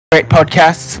great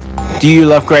podcasts? Do you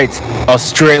love great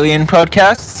Australian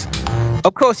podcasts?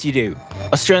 Of course you do.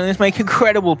 Australians make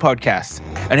incredible podcasts.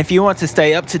 And if you want to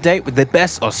stay up to date with the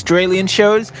best Australian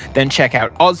shows, then check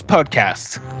out Oz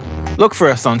Podcasts. Look for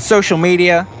us on social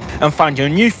media and find your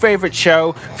new favourite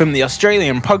show from the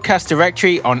Australian podcast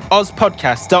directory on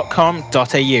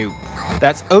ozpodcast.com.au.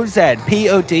 That's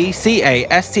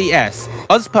OZPODCASTS,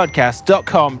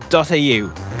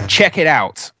 ozpodcast.com.au. Check it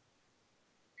out.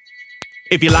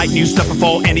 If you like new stuff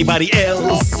before anybody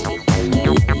else,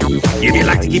 if you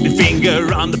like to keep your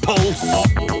finger on the pulse,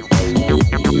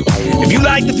 if you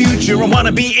like the future and want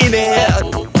to be in it,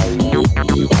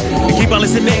 keep on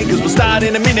listening because we'll start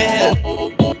in a minute.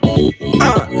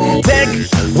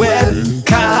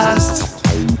 Techwebcast,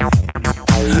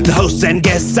 the hosts and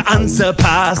guests are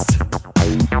unsurpassed.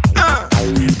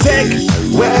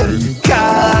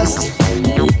 Techwebcast,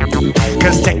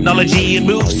 cause technology it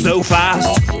moves so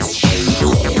fast.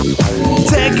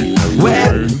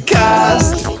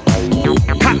 Techwebcast,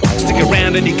 ha, stick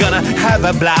around and you're gonna have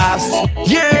a blast.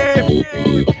 Yeah!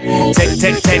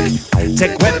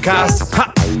 Techwebcast,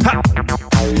 ha, ha.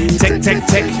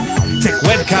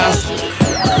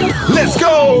 Techwebcast. Let's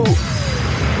go!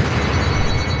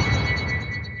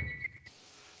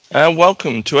 And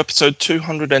welcome to episode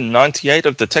 298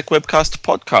 of the Techwebcast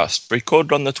podcast,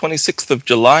 recorded on the 26th of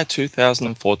July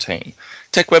 2014.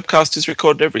 Techwebcast is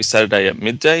recorded every Saturday at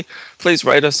midday. Please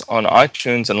rate us on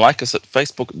iTunes and like us at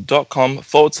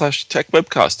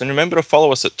facebook.com/Techwebcast. And remember to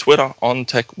follow us at Twitter on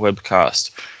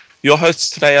Techwebcast. Your hosts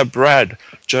today are Brad,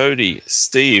 Jody,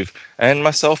 Steve, and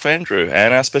myself, Andrew.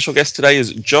 And our special guest today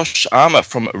is Josh Armour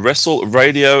from Wrestle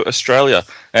Radio Australia.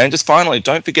 And just finally,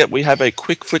 don't forget we have a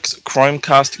Quick Flicks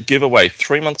Chromecast giveaway.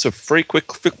 3 months of free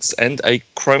Quick Flicks and a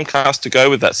Chromecast to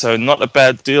go with that. So not a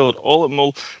bad deal at all. And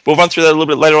we'll run through that a little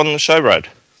bit later on in the show, Brad.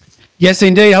 Yes,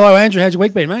 indeed. Hello, Andrew. How's your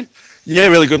week been, mate? Yeah,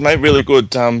 really good, mate. Really good.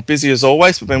 Busy as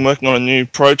always. We've been working on a new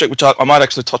project, which I might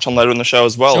actually touch on later in the show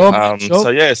as well.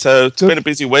 Sure. So it's been a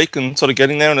busy week and sort of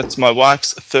getting there, and it's my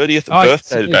wife's 30th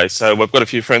birthday today. So we've got a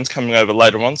few friends coming over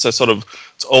later on. So sort of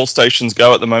it's all stations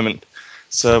go at the moment.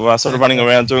 So sort of running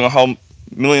around doing a whole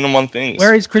million and one things.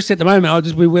 Where is Chris at the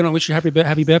moment? We went on wish you happy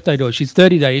birthday to her. She's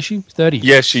 30 today, is she? 30.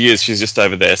 Yeah, she is. She's just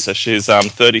over there. So she's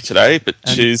 30 today, but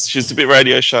she's a bit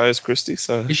radio shy as Christy.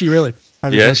 So is she really?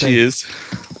 Happy birthday. She is.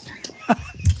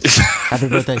 Happy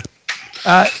birthday.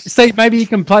 Steve, maybe you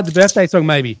can play the birthday song,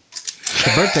 maybe.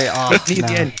 The birthday off. Near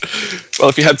the end. Well,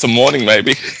 if you had some warning,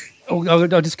 maybe.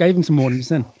 I just gave him some warnings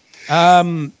then.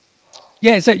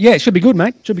 It should be good,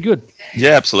 mate. Should be good.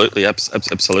 Yeah, absolutely.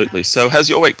 Absolutely. So how's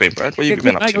your week been, Brad? What have you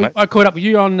been up to, mate? I caught up with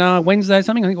you on Wednesday or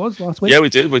something, I think it was, last week. Yeah, we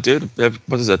did.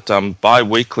 What is it?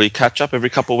 Bi-weekly catch-up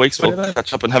every couple of weeks. We'll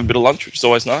catch up and have a bit of lunch, which is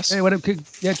always nice. Yeah, what you're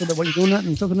doing that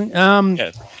and something.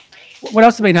 Yeah. What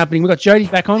else has been happening? We've got Jody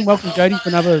back on. Welcome, Jody, for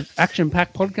another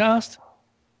action-packed podcast.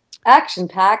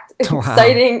 Action-packed,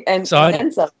 exciting, and some.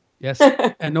 Yes,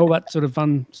 and all that sort of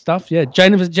fun stuff. Yeah,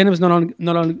 Jennifer's not on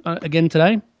again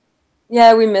today.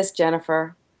 Yeah, we miss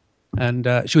Jennifer. And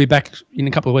she'll be back in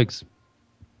a couple of weeks.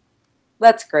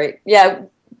 That's great. Yeah,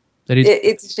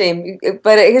 it's a shame,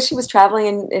 but I guess she was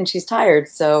traveling and she's tired.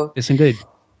 So yes, indeed.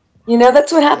 You know,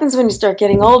 that's what happens when you start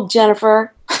getting old,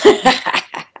 Jennifer. What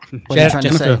are you trying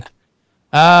to say?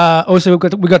 Also,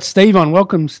 we got Steve on.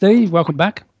 Welcome, Steve. Welcome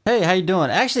back. Hey, how you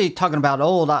doing? Actually, talking about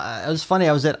old, it was funny.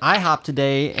 I was at IHOP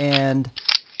today, and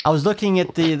I was looking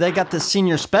at they got the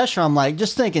senior special. I'm like,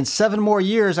 just thinking, 7 more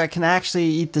years, I can actually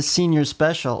eat the senior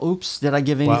special. Oops, did I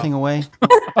give anything away?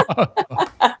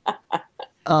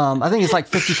 I think it's like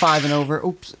 55 and over.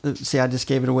 Oops, see, I just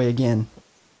gave it away again.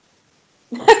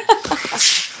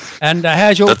 And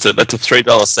how's your? That's a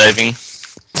 $3 saving.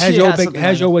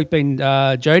 How's your week been,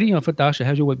 Jody? I thought Dasha,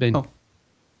 how's your week been?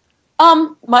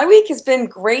 My week has been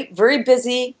great, very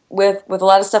busy with a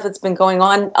lot of stuff that's been going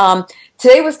on.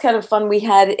 Today was kind of fun. We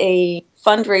had a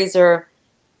fundraiser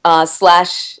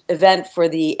 / event for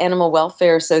the Animal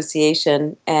Welfare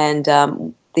Association, and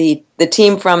the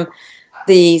team from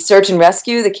the Search and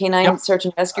Rescue, the Canine Search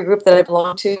and Rescue group that I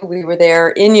belong to, we were there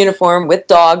in uniform with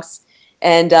dogs.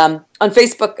 And on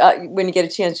Facebook, when you get a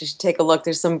chance, you should take a look.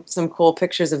 There's some cool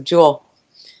pictures of Jewel.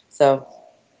 So,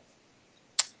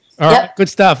 all right, good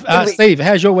stuff. Steve,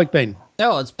 how's your week been?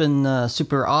 Oh, it's been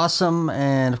super awesome.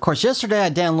 And, of course, yesterday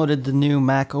I downloaded the new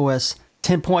Mac OS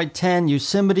 10.10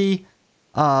 Yosemite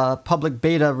public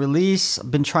beta release.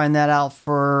 I've been trying that out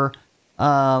for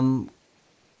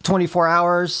 24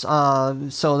 hours.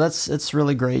 So it's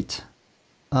really great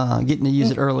getting to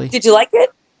use it early. Did you like it?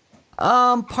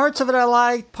 Parts of it I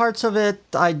liked, parts of it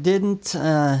I didn't.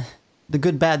 the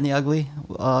good, bad, and the ugly.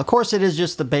 Of course, it is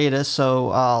just the beta, so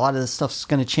a lot of this stuff's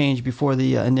going to change before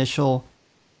the initial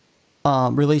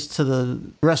release to the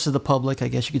rest of the public, I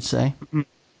guess you could say.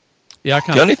 Yeah, I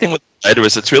can't. The only thing with beta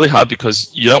is it's really hard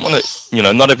because you don't want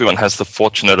to, not everyone has the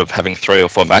fortunate of having 3 or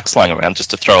 4 Macs lying around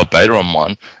just to throw a beta on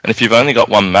one. And if you've only got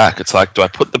one Mac, it's like, do I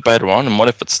put the beta on and what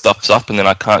if it stuffs up and then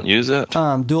I can't use it?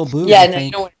 Dual boot. Yeah, no, you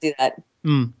don't want to do that.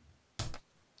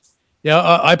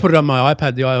 Yeah, I put it on my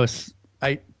iPad, the iOS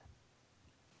 8.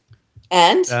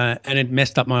 And it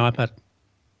messed up my iPad.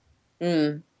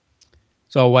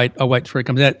 So I'll wait till it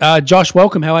comes out. Josh,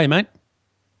 welcome. How are you, mate?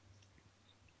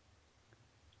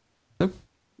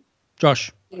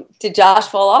 Josh. Did Josh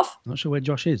fall off? Not sure where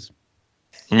Josh is.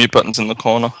 Mute button's in the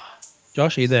corner.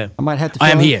 Josh, are you there? I might have to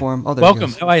I am fill in here. for him. Oh, there Welcome. he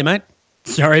goes. How are you, mate?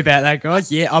 Sorry about that,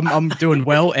 guys. Yeah, I'm doing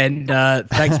well, and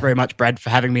thanks very much, Brad,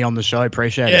 for having me on the show.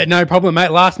 Appreciate Yeah, it. no problem,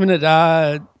 mate. Last minute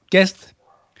guest.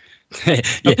 Yeah,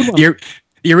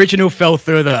 the original fell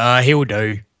through the he'll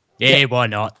do. Yeah, why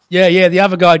not? Yeah. The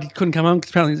other guy couldn't come on because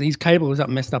apparently his cable was up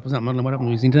messed up or something. I don't know what happened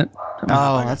to his internet.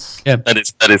 Oh, that's...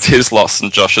 That is his loss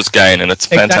and Josh's gain, and it's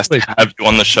fantastic Exactly. to have you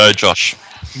on the show, Josh.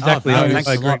 Exactly. Oh, I thanks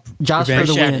a agree. lot. Josh for the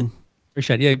Appreciate win. it.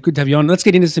 Appreciate it. Yeah, good to have you on. Let's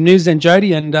get into some news then,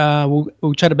 Jody, and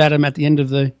we'll chat about them at the end of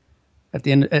the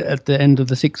end of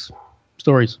the 6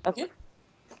 stories. Okay.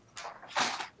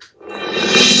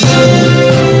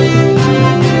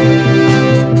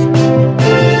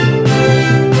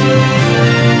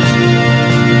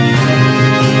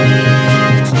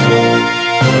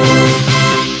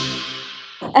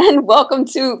 And welcome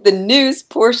to the news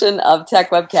portion of Tech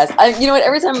Webcast. You know what?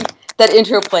 Every time that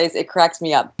intro plays, it cracks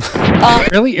me up.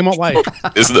 Really? In what way?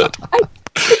 Isn't it? It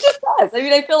just does. I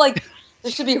mean, I feel like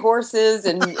there should be horses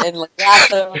and like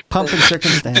lasso. Pumping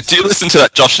circumstance. Do you listen to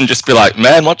that, Josh, and just be like,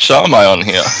 man, what show am I on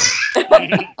here?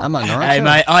 I'm on Hey,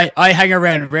 mate, I hang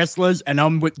around wrestlers, and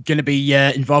I'm going to be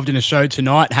involved in a show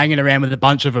tonight, hanging around with a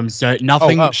bunch of them. So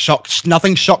nothing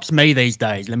shocks me these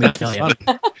days. Let me tell you.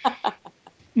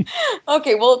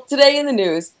 Okay, well, today in the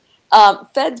news,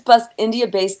 feds bust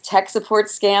India-based tech support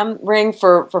scam ring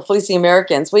for fleecing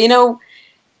Americans. Well,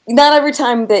 not every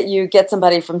time that you get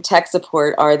somebody from tech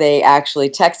support are they actually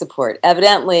tech support.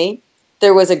 Evidently,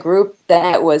 there was a group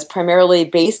that was primarily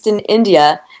based in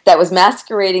India that was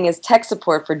masquerading as tech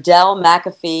support for Dell,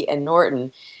 McAfee, and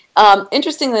Norton.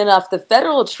 Interestingly enough, the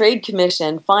Federal Trade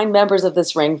Commission fined members of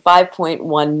this ring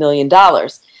 $5.1 million.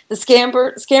 The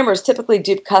scammers typically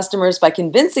dupe customers by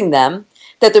convincing them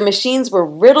that their machines were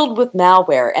riddled with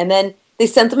malware, and then they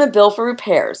sent them a bill for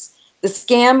repairs. The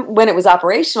scam, when it was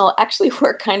operational, actually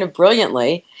worked kind of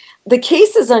brilliantly. The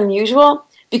case is unusual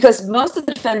because most of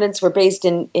the defendants were based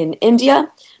in India,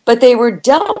 but they were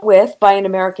dealt with by an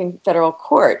American federal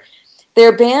court.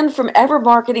 They're banned from ever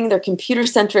marketing their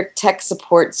computer-centric tech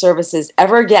support services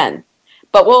ever again,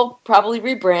 but will probably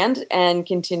rebrand and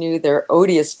continue their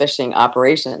odious phishing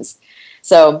operations.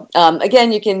 So,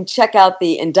 again, you can check out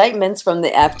the indictments from the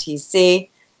FTC,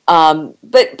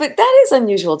 but that is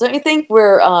unusual, don't you think?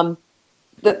 Where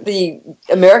the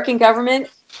American government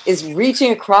is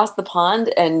reaching across the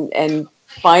pond and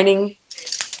finding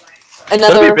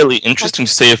another... It'll be really interesting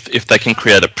to see if they can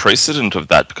create a precedent of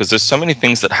that, because there's so many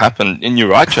things that happen, and you're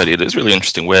right, Jody, it is really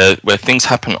interesting where things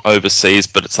happen overseas,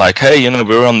 but it's like, hey,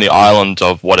 we're on the island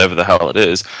of whatever the hell it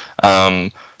is,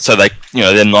 so they,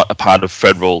 they're not a part of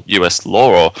federal US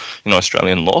law or,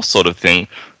 Australian law sort of thing.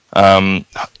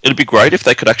 It'd be great if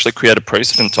they could actually create a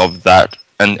precedent of that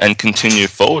and continue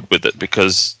forward with it,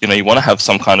 because, you want to have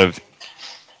some kind of,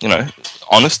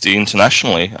 honesty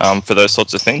internationally for those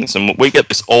sorts of things. And we get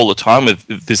this all the time with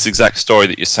this exact story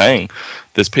that you're saying.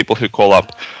 There's people who call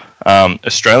up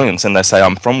Australians and they say,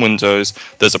 I'm from Windows,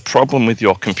 there's a problem with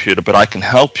your computer, but I can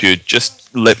help you.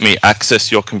 Just let me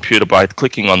access your computer by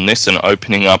clicking on this and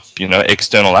opening up,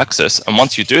 external access. And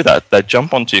once you do that, they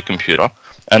jump onto your computer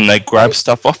and they grab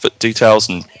stuff off it, details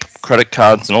and credit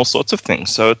cards and all sorts of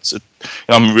things. So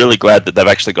I'm really glad that they've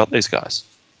actually got these guys.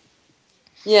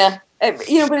 Yeah. But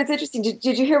it's interesting.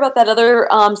 Did you hear about that other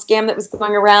scam that was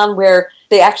going around where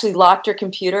they actually locked your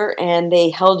computer and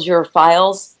they held your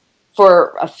files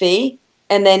for a fee,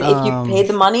 and then if you paid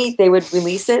the money, they would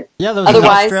release it? Yeah, that was in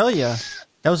Australia.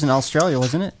 That was in Australia,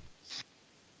 wasn't it?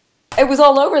 It was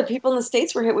all over. People in the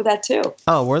States were hit with that too.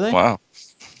 Oh, were they? Wow.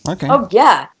 Okay. Oh,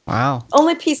 yeah. Wow.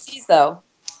 Only PCs, though.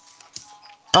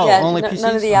 Oh, yeah, only PCs?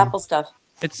 None of the Apple stuff.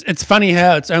 It's funny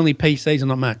how it's only PCs and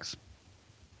not Macs.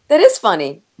 That is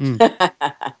funny.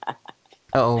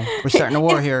 Uh-oh, we're starting a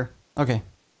war here. Okay.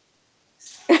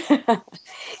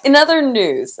 In other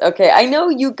news, okay, I know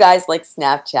you guys like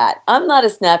Snapchat. I'm not a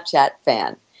Snapchat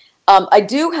fan. I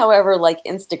do, however, like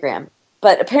Instagram.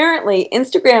 But apparently,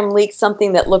 Instagram leaked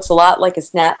something that looks a lot like a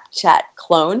Snapchat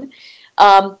clone,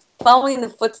 following the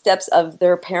footsteps of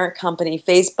their parent company,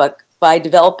 Facebook, by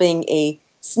developing a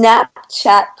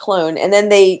Snapchat clone, and then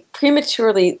they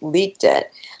prematurely leaked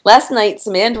it. Last night,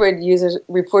 some Android users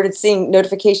reported seeing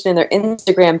notification in their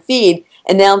Instagram feed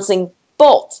announcing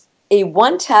Bolt, a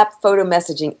one-tap photo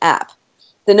messaging app.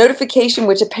 The notification,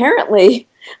 which apparently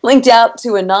linked out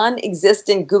to a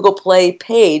non-existent Google Play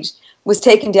page, was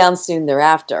taken down soon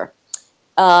thereafter.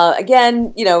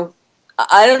 Again,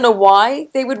 I don't know why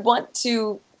they would want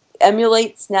to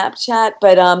emulate Snapchat,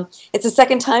 but it's the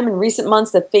second time in recent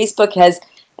months that Facebook has,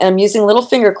 and I'm using little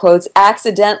finger quotes,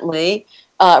 accidentally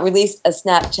released a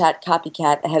Snapchat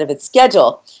copycat ahead of its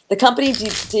schedule. The company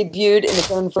debuted in its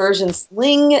own version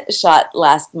Slingshot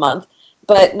last month,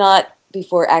 but not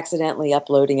before accidentally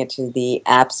uploading it to the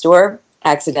App Store.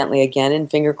 Accidentally again in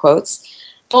finger quotes.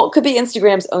 Well, it could be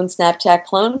Instagram's own Snapchat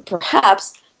clone,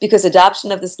 perhaps because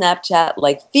adoption of the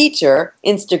Snapchat-like feature,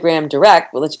 Instagram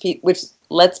Direct, which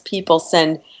lets people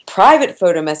send private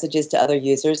photo messages to other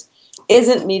users,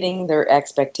 isn't meeting their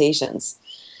expectations.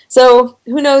 So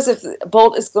who knows if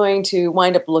Bolt is going to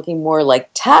wind up looking more like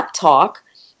Tap Talk,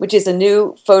 which is a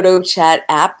new photo chat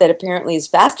app that apparently is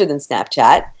faster than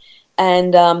Snapchat,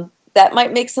 and that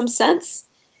might make some sense.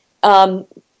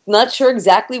 Not sure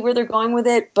exactly where they're going with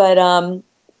it, but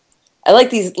I like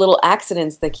these little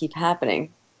accidents that keep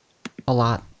happening. A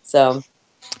lot. So,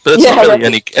 but it's not really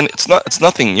any, and it's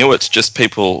nothing new. It's just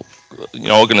people,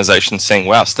 organizations saying,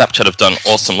 "Wow, Snapchat have done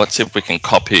awesome. Let's see if we can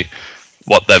copy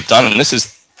what they've done." And this is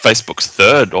Facebook's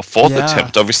third or fourth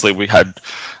attempt. Obviously, we had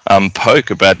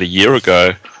Poke about a year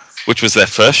ago, which was their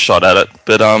first shot at it.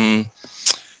 But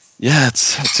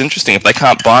it's interesting. If they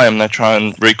can't buy them, they try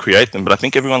and recreate them. But I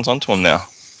think everyone's onto them now.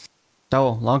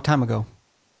 Oh, long time ago.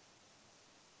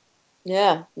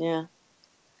 Yeah.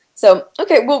 So,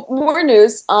 okay, well, more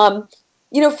news.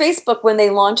 Facebook, when they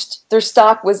launched, their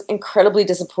stock was incredibly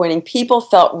disappointing. People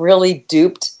felt really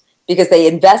duped because they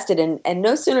invested in, and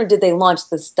no sooner did they launch,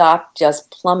 the stock just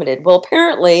plummeted. Well,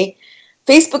 apparently,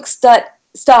 Facebook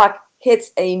stock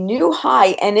hits a new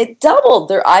high, and it doubled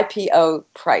their IPO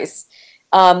price.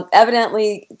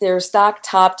 Evidently, their stock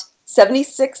topped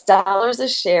 $76 a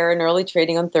share in early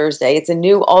trading on Thursday. It's a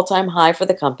new all-time high for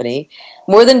the company,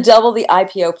 more than double the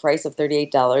IPO price of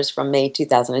 $38 from May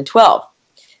 2012.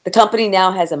 The company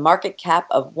now has a market cap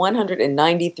of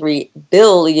 $193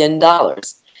 billion.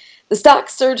 The stock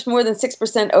surged more than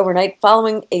 6% overnight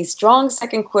following a strong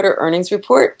second quarter earnings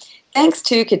report, thanks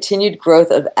to continued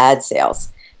growth of ad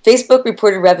sales. Facebook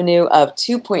reported revenue of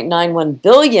 $2.91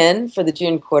 billion for the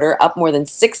June quarter, up more than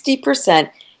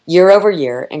 60% year over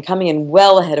year, and coming in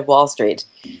well ahead of Wall Street.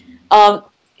 And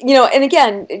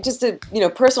again, just a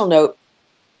personal note,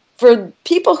 for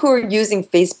people who are using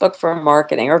Facebook for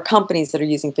marketing, or companies that are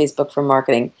using Facebook for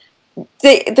marketing,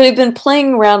 they've been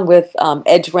playing around with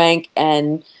EdgeRank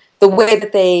and the way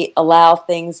that they allow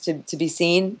things to be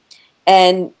seen.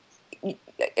 And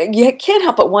you can't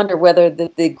help but wonder whether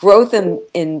the growth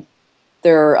in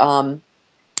their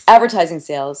advertising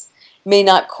sales may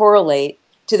not correlate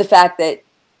to the fact that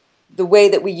the way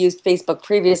that we used Facebook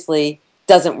previously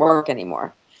doesn't work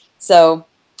anymore. So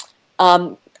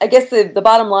I guess the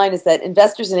bottom line is that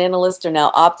investors and analysts are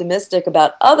now optimistic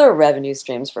about other revenue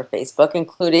streams for Facebook,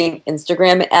 including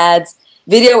Instagram ads,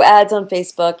 video ads on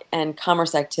Facebook, and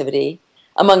commerce activity,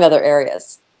 among other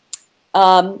areas.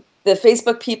 The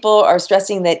Facebook people are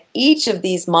stressing that each of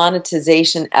these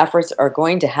monetization efforts are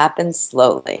going to happen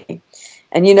slowly.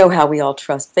 And you know how we all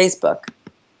trust Facebook.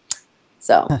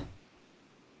 So...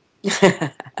 Wow.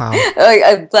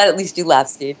 I'm glad at least you laughed,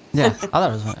 Steve. Yeah, I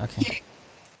thought it was funny.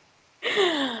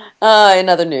 Okay. In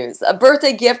other news, a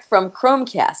birthday gift from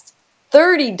Chromecast,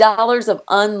 $30 of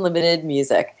unlimited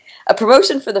music. A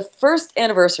promotion for the first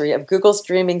anniversary of Google's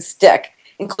streaming stick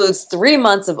includes 3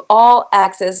 months of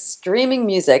all-access streaming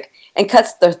music and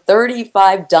cuts the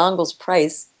 35 dongles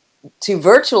price to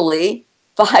virtually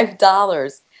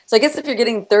 $5. So I guess if you're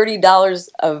getting $30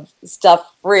 of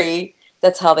stuff free,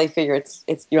 that's how they figure it's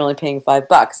you're only paying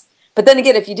 $5. But then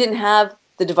again, if you didn't have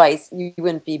the device, you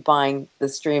wouldn't be buying the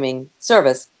streaming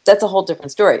service. That's a whole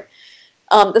different story.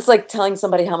 That's like telling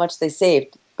somebody how much they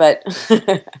saved. But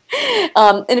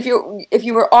and if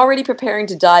you were already preparing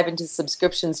to dive into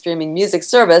subscription streaming music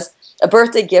service, a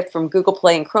birthday gift from Google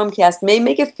Play and Chromecast may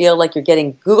make it feel like you're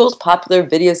getting Google's popular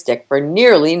video stick for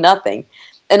nearly nothing.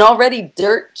 An already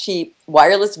dirt cheap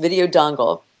wireless video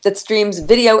dongle that streams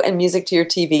video and music to your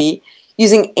TV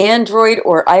using Android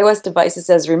or iOS devices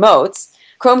as remotes,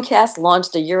 Chromecast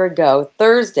launched a year ago,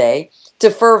 Thursday, to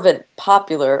fervent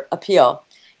popular appeal.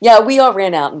 Yeah, we all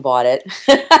ran out and bought it.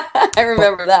 I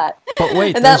remember that. But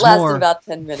wait, and that there's lasted more. about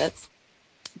 10 minutes.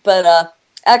 But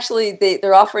actually,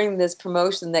 they're offering this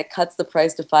promotion that cuts the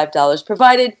price to $5,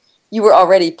 provided you were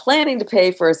already planning to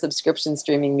pay for a subscription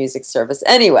streaming music service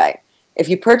anyway. If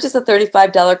you purchase a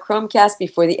 $35 Chromecast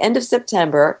before the end of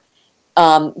September,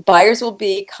 buyers will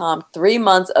be comped 3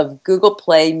 months of Google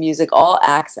Play Music All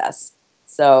Access.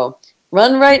 So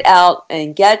run right out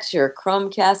and get your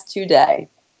Chromecast today.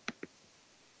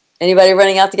 Anybody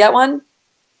running out to get one?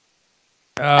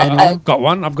 I've got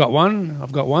one.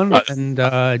 And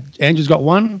Andrew's got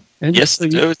one. Andrew, Yes, I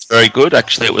do. It's very good.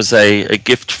 Actually, it was a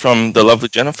gift from the lovely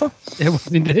Jennifer. It was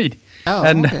indeed. Oh,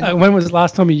 and okay. when was the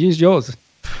last time you used yours?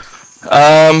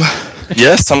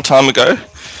 Yes, some time ago.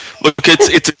 Look,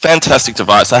 it's a fantastic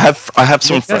device. I have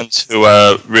some friends who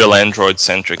are real Android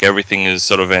centric. Everything is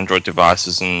sort of Android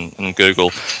devices and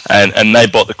Google, and they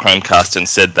bought the Chromecast and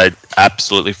said they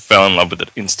absolutely fell in love with it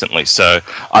instantly. So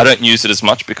I don't use it as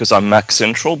much because I'm Mac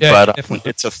central, but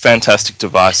it's a fantastic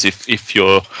device if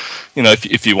you're,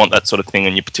 if you want that sort of thing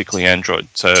and you're particularly Android.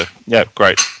 So yeah,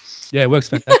 great. Yeah, it works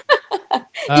fantastic.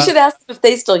 You should ask them if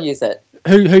they still use it.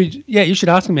 Yeah, you should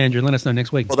ask them, Andrew, and let us know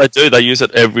next week. Well, they do. They use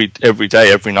it every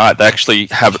day, every night. They actually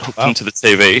have it hooked into the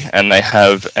TV, and they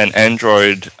have an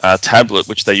Android tablet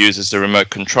which they use as the remote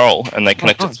control, and they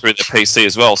connect it through their PC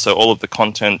as well. So all of the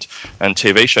content and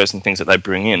TV shows and things that they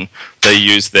bring in, they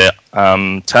use their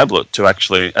tablet to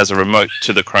actually as a remote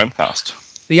to the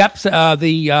Chromecast. The apps,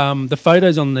 the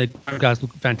photos on the Chromecast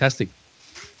look fantastic.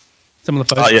 Some of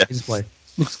the photos on display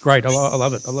looks great. I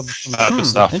love it. I love it. Good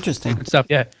stuff. Interesting. Good stuff.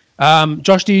 Yeah.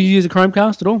 Josh, do you use a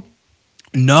Chromecast at all?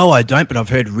 No, I don't, but I've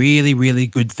heard really, really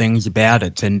good things about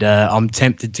it, and I'm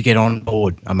tempted to get on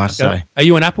board, I must say. Are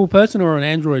you an Apple person or an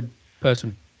Android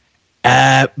person?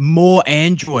 More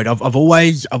Android. I've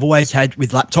always had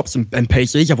with laptops and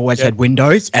PCs. I've always had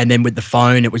Windows, and then with the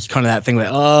phone, it was kind of that thing where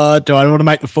do I want to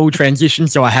make the full transition?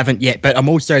 So I haven't yet. But I'm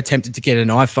also tempted to get an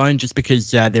iPhone just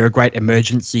because they're a great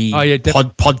emergency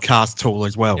podcast tool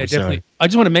as well. Yeah, definitely. So. I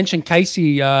just want to mention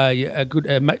Casey, a good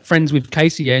friends with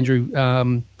Casey Andrew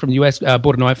from the US,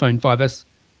 bought an iPhone 5S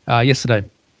yesterday.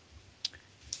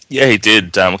 Yeah, he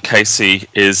did. Casey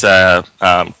is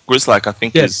Grizzlak, I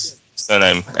think is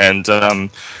surname, and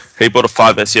he bought a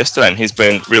 5S yesterday, and he's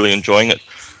been really enjoying it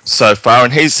so far.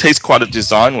 And he's quite a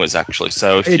design whiz, actually.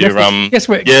 So if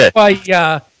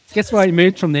guess why he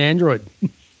moved from the Android?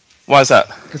 Why is that?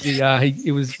 Because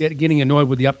he was getting annoyed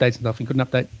with the updates and stuff. He couldn't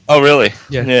update. Oh, really?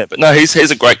 Yeah. But no, he's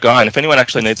a great guy, and if anyone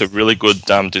actually needs a really good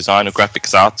designer,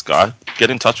 graphics arts guy, get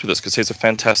in touch with us because he's a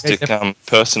fantastic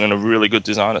person and a really good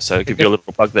designer. So give you a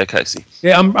little plug there, Casey.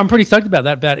 Yeah, I'm pretty stoked about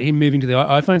that. About him moving to the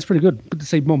iPhone. It's pretty good. Good to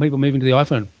see more people moving to the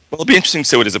iPhone. Well, it'll be interesting to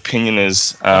see what his opinion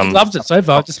is. He loves it so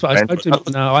far. I spoke to him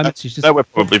on iMessage. We're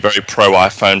probably very pro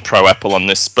iPhone, pro Apple on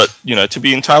this, but to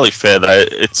be entirely fair, though,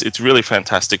 it's really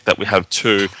fantastic that we have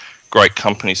two great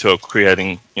companies who are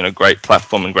creating great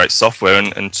platform and great software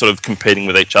and sort of competing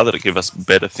with each other to give us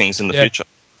better things in the future.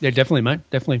 Yeah, definitely, mate.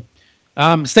 Definitely.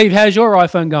 Steve, how's your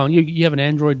iPhone going? You have an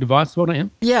Android device, don't you?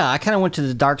 Yeah, I kind of went to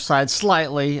the dark side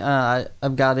slightly.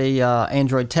 I've got a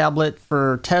Android tablet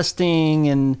for testing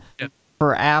and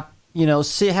for app,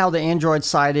 see how the Android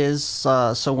side is.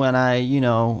 So when I,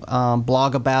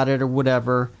 blog about it or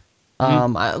whatever,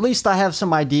 at least I have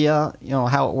some idea,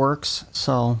 how it works.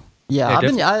 So yeah,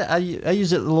 I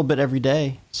use it a little bit every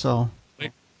day. So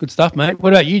good stuff, mate.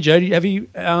 What about you, Jody? Have you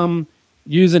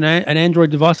used an Android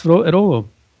device at all?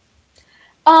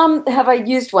 Have I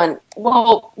used one?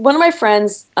 Well, one of my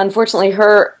friends, unfortunately,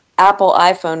 her Apple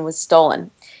iPhone was stolen,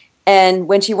 and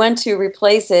when she went to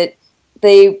replace it,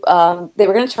 they were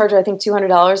going to charge her, I think,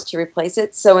 $200 to replace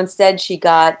it. So instead, she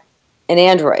got an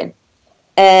Android,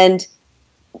 and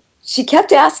she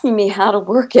kept asking me how to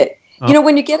work it. Oh.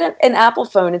 When you get an Apple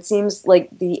phone, it seems like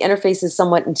the interface is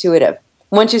somewhat intuitive.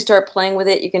 Once you start playing with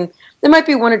it, there might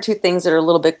be one or two things that are a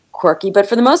little bit quirky, but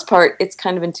for the most part, it's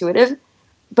kind of intuitive.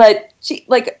 But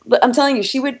I'm telling you,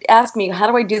 she would ask me, how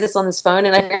do I do this on this phone?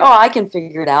 And I go, I can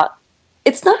figure it out.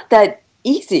 It's not that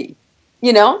easy,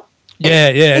 Yeah.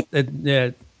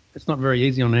 It's not very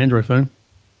easy on an Android phone.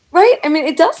 Right? I mean,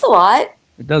 it does a lot.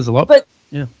 It does a lot. But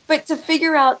to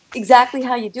figure out exactly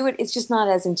how you do it, it's just not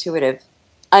as intuitive,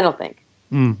 I don't think.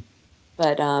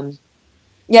 But,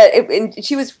 and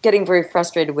she was getting very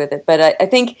frustrated with it. But I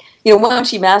think, once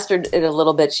she mastered it a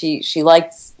little bit, she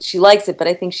likes it. But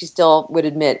I think she still would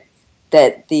admit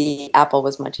that the Apple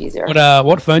was much easier.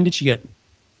 What phone did she get?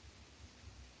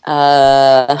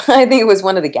 I think it was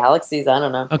one of the Galaxies. I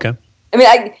don't know. Okay. I mean,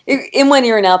 in one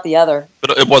ear and out the other.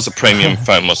 But it was a premium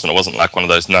phone, wasn't it? It wasn't like one of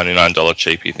those $99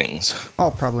 cheapy things.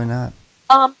 Oh, probably not.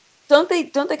 Don't they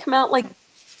come out like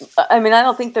I mean, I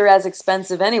don't think they're as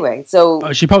expensive anyway.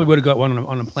 So she probably would have got one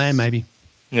on a plan, maybe.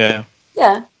 Yeah.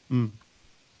 Yeah.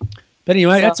 But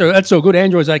anyway, that's all good.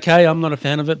 Android's okay. I'm not a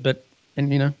fan of it,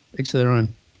 and each to their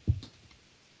own.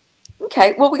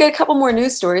 Okay. Well, we got a couple more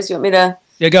news stories. You want me to?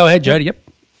 Yeah, go ahead, Jody. Yep.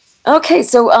 Okay.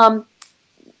 So,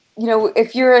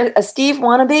 if you're a Steve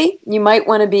wannabe, you might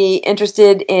want to be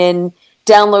interested in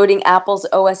downloading Apple's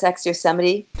OS X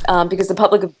Yosemite because the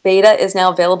public beta is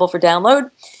now available for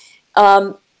download.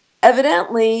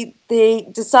 Evidently,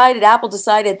 Apple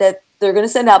decided that they're going to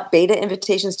send out beta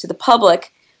invitations to the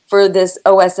public for this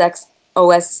OS X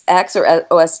or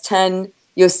OS 10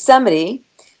 Yosemite.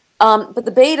 But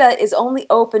the beta is only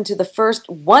open to the first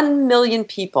 1 million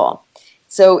people.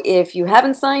 So if you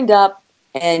haven't signed up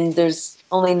and there's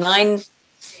only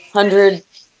 900,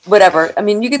 whatever, I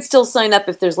mean, you could still sign up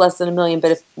if there's less than 1 million,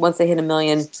 but once they hit 1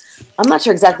 million, I'm not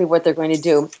sure exactly what they're going to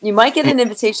do. You might get an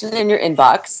invitation in your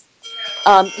inbox.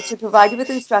 It should provide you with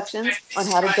instructions on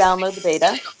how to download the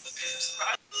beta.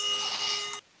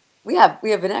 We have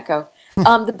an echo.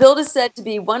 The build is said to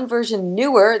be one version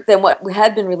newer than what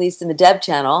had been released in the dev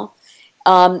channel.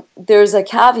 There's a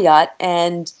caveat,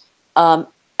 and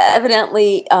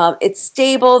evidently it's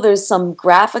stable. There's some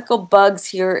graphical bugs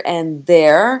here and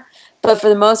there, but for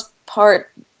the most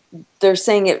part, they're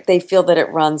saying they feel that it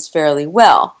runs fairly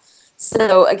well.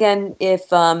 So again,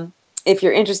 if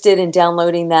you're interested in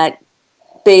downloading that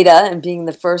beta and being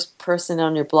the first person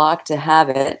on your block to have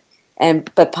it,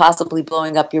 but possibly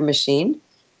blowing up your machine,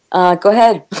 go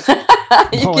ahead.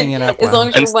 Blowing it up, as long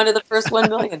as you're one of the first 1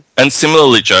 million. And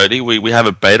similarly, Jody, we have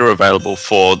a beta available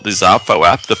for the Zarfo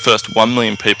app. The first 1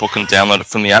 million people can download it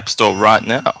from the App Store right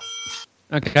now.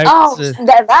 Okay. Oh,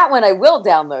 that one I will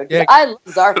download. Yeah. I love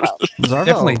Zarfo.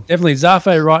 Definitely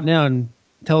Zarfo right now, and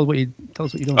tell us what you're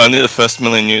doing. Only the first 1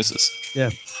 million users. Yeah.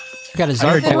 Got a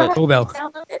Zarfo doorbell.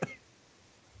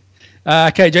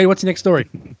 Okay, Jay, what's the next story?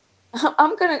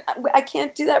 I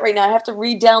can't do that right now. I have to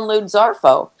re-download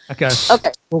Zarfo. Okay.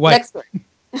 We'll wait. Next story.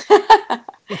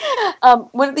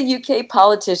 One of the UK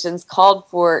politicians called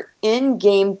for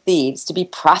in-game thieves to be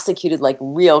prosecuted like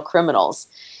real criminals.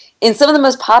 In some of the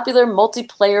most popular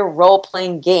multiplayer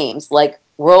role-playing games, like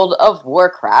World of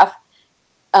Warcraft,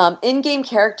 in-game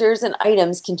characters and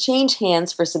items can change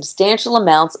hands for substantial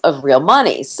amounts of real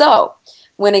money. So,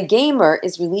 when a gamer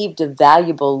is relieved of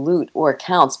valuable loot or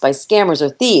accounts by scammers or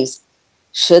thieves,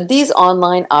 should these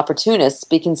online opportunists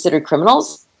be considered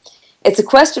criminals? It's a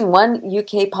question one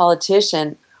UK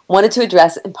politician wanted to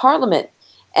address in Parliament,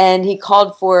 and he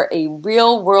called for a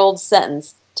real-world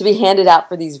sentence to be handed out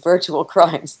for these virtual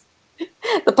crimes.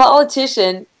 The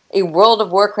politician, a World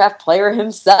of Warcraft player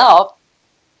himself.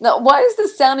 Now, why is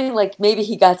this sounding like maybe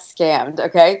he got scammed,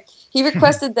 okay? He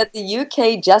requested that the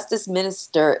UK Justice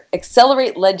Minister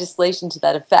accelerate legislation to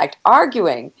that effect,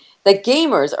 arguing that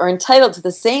gamers are entitled to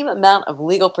the same amount of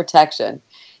legal protection.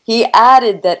 He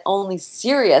added that only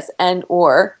serious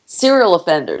and/or serial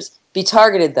offenders be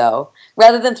targeted, though,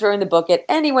 rather than throwing the book at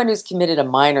anyone who's committed a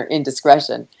minor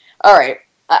indiscretion. All right,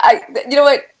 you know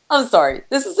what? I'm sorry.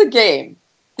 This is a game.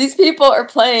 These people are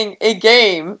playing a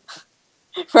game,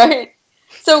 right?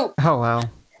 So. Oh wow.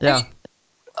 Yeah.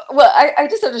 I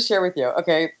just have to share with you,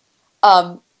 okay?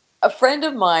 A friend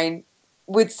of mine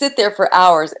would sit there for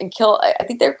hours and kill, I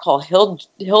think they're called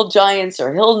hill giants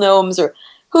or hill gnomes or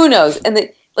who knows. And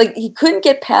he couldn't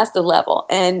get past the level.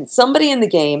 And somebody in the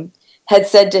game had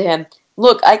said to him,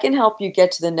 look, I can help you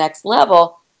get to the next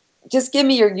level. Just give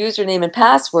me your username and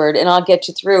password and I'll get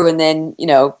you through. And then,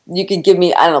 you can give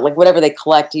me, I don't know, whatever they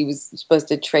collect. He was supposed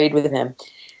to trade with him.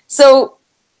 So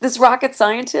this rocket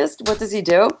scientist, what does he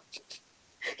do?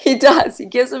 He does. He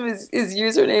gives him his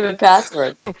username and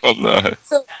password. Oh, no.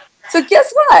 So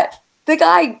guess what? The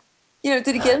guy, did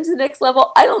he get him to the next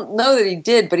level? I don't know that he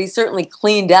did, but he certainly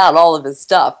cleaned out all of his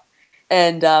stuff.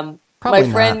 And my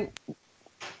friend, not.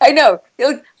 I know,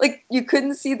 like you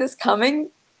couldn't see this coming.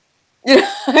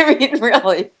 I mean,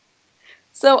 really.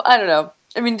 So I don't know.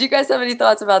 I mean, do you guys have any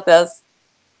thoughts about this?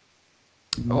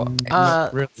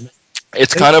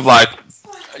 It's kind of like,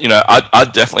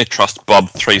 I'd definitely trust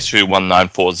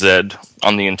Bob32194Z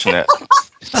on the internet.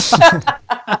 Just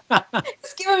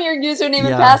give him your username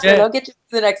and password. I'll get you to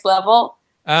the next level.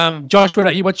 Josh,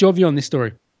 what's your view on this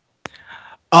story?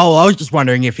 Oh, I was just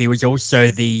wondering if he was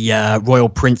also the Royal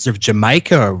Prince of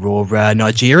Jamaica or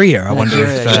Nigeria. I wonder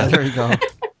if. There you go.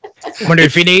 I wonder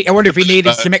if he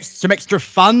needed some extra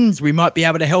funds. We might be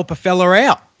able to help a fella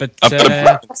out. But I've got a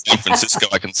brother in San Francisco.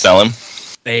 I can sell him.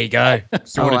 There you go.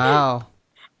 Oh wow.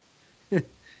 What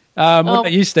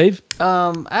about you, Steve?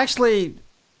 Actually,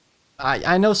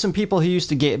 I know some people who used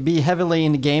to be heavily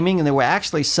into gaming, and they would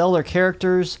actually sell their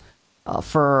characters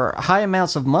for high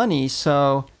amounts of money.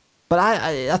 So, but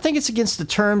I think it's against the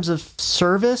terms of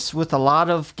service with a lot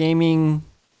of gaming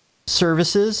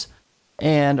services,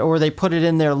 or they put it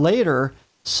in there later.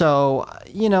 So,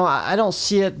 I don't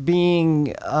see it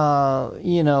being,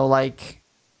 like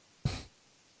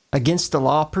against the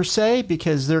law per se,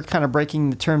 because they're kind of breaking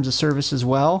the terms of service as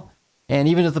well. And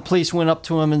even if the police went up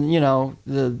to him and,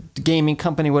 the gaming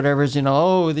company, whatever, is, he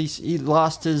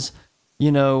lost his,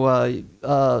 his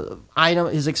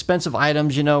expensive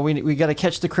items, we got to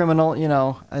catch the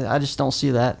criminal, I just don't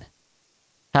see that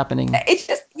happening. It's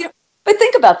just, but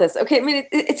think about this. Okay. I mean,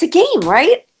 it's a game,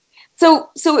 right? So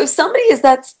if somebody is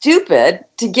that stupid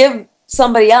to give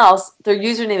somebody else their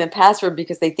username and password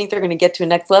because they think they're going to get to a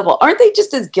next level, aren't they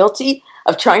just as guilty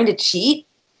of trying to cheat?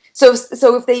 So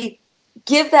if they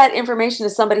give that information to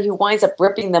somebody who winds up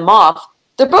ripping them off,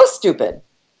 they're both stupid.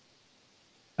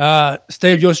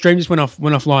 Steve, your stream just went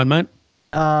offline, mate.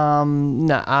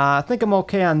 No, I think I'm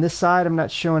okay on this side. I'm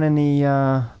not showing any.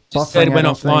 Just said it went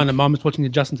offline, and Mum is watching the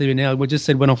Justin TV now. We just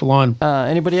said went offline.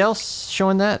 Anybody else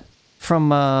showing that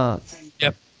from?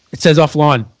 Yep, it says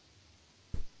offline.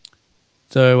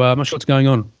 So I'm not sure what's going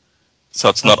on. So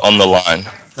it's not on the line.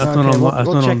 That's not online.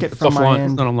 We'll check it from my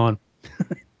end. It's not online.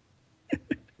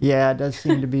 Yeah, it does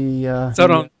seem to be. It's not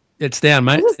on. It's down,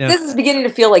 mate. This is beginning to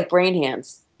feel like brain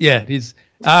hands. Yeah, it is.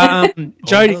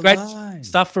 Jody, great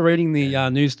stuff for reading the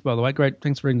news, by the way. Great,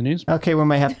 thanks for reading the news. Okay, we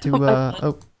may have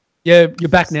to. Yeah, you're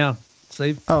back now,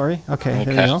 Steve. Oh, really? Okay,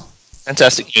 there you go.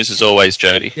 Fantastic news as always,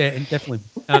 Jody. Yeah, definitely.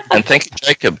 And thank you,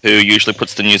 Jacob, who usually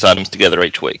puts the news items together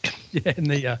each week.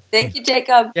 Yeah, thank you,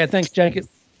 Jacob. Yeah, thanks, Jacob.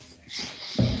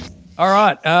 All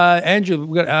right, Andrew,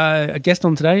 we've got a guest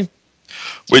on today.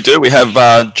 We do. We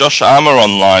have Josh Armour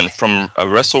online from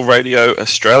Wrestle Radio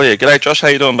Australia. G'day, Josh. How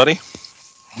you doing, buddy?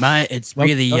 Mate, it's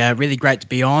really great to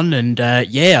be on, and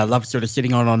I love sort of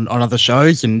sitting on other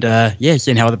shows and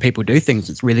seeing how other people do things.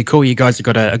 It's really cool. You guys have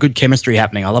got a good chemistry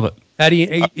happening. I love it. How do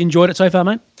you enjoyed it so far,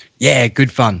 mate? Yeah,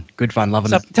 good fun,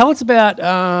 loving it. Tell us about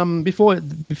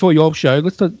before your show.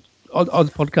 Let's talk Oz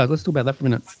podcast. Let's talk about that for a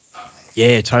minute.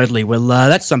 Yeah, totally. Well,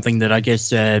 that's something that I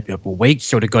guess we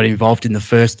sort of got involved in the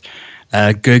first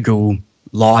Google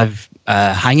Live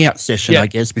hangout session, I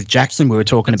guess, with Jackson. We were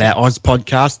talking about Oz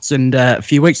podcasts and a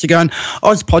few weeks ago, and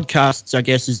Oz podcasts, I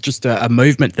guess, is just a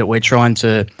movement that we're trying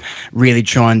to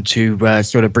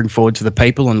sort of bring forward to the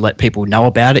people and let people know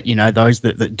about it. Those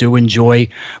that do enjoy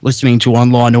listening to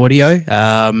online audio,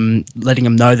 letting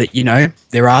them know that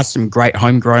there are some great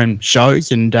homegrown shows,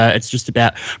 and it's just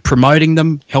about promoting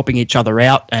them, helping each other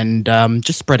out, and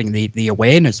just spreading the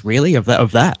awareness really of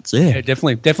that. So, yeah,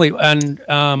 definitely.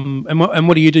 And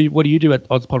what do you do? What do you do at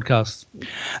Oz Podcasts?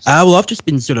 Well, I've just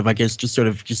been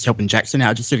just helping Jackson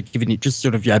out, just sort of giving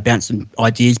it, bouncing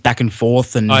ideas back and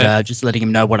forth, and just letting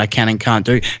him know what I can and can't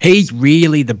do. He's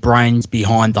really the brains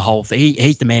behind the whole thing.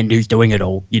 He's the man who's doing it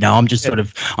all. I'm just sort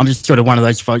of one of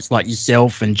those folks like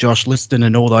yourself and Josh Liston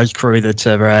and all those crew that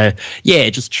are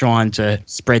just trying to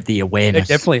spread the awareness.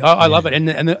 Yeah, definitely, I love it,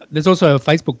 and there's also a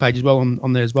Facebook page as well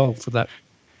on there as well for that.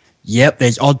 Yep,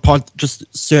 there's just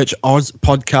search Oz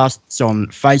Podcasts on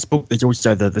Facebook. There's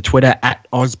also the Twitter at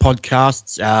Oz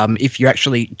Podcasts. If you're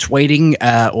actually tweeting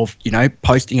or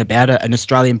posting about an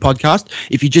Australian podcast,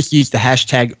 if you just use the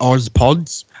hashtag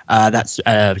OzPods, that's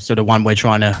sort of one we're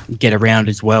trying to get around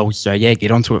as well. So yeah,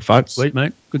 get onto it, folks. Sweet,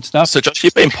 mate. Good stuff. So Josh,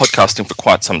 you've been podcasting for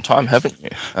quite some time, haven't you?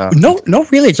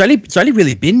 Not really. It's only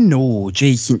really been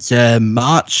since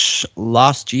March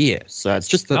last year. So it's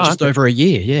just over a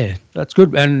year. Yeah, that's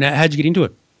good. And how'd you get into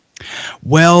it?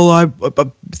 Well, I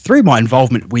through my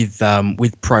involvement with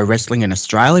pro wrestling in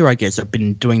Australia, I guess I've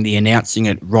been doing the announcing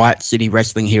at Riot City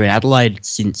Wrestling here in Adelaide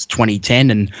since 2010,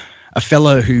 and a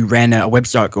fellow who ran a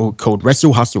website called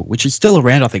Wrestle Hustle, which is still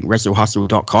around, I think,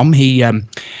 WrestleHustle.com.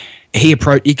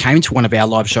 He came to one of our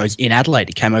live shows in Adelaide.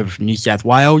 He came over from New South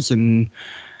Wales and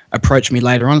approached me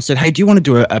later on and said, "Hey, do you want to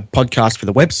do a podcast for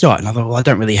the website?" And I thought, well, I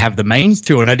don't really have the means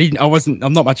to, and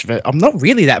I'm not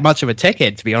really that much of a tech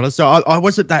head, to be honest. So I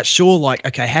wasn't that sure, like,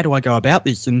 okay, how do I go about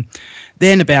this? And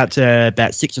then about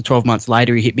 6 or 12 months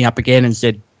later, he hit me up again and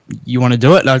said, "You want to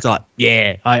do it?" And I was like,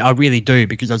 yeah, I really do,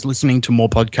 because I was listening to more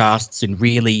podcasts and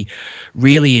really,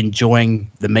 really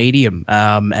enjoying the medium.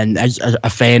 And as a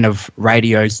fan of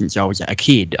radio since I was a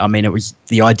kid, I mean, it was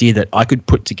the idea that I could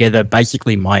put together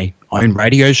basically my own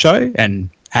radio show and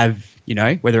have,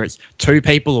 whether it's 2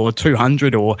 people or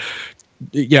 200 or,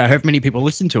 however many people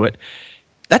listen to it.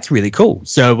 That's really cool.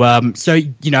 So,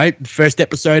 the first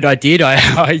episode I did,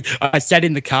 I sat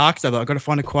in the car because I thought I've got to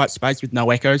find a quiet space with no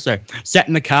echo. So sat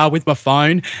in the car with my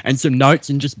phone and some notes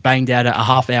and just banged out a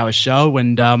half-hour show.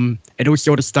 And it all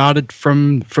sort of started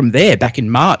from there back in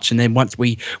March. And then once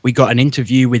we got an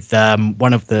interview with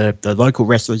one of the local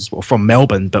wrestlers from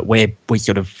Melbourne, but we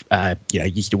sort of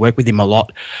used to work with him a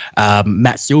lot,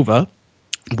 Matt Silver.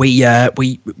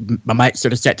 My mate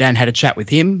sort of sat down and had a chat with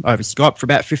him over Skype for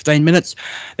about 15 minutes.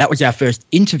 That was our first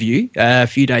interview a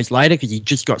few days later, because he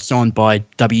just got signed by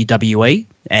WWE.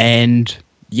 And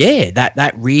yeah,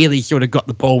 that really sort of got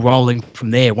the ball rolling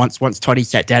from there. Once Toddy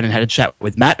sat down and had a chat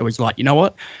with Matt, it was like, you know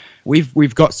what,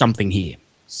 we've got something here.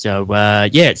 So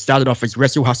it started off as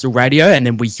Wrestle Hustle Radio, and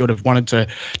then we sort of wanted to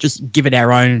just give it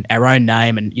our own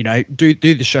name, and do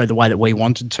the show the way that we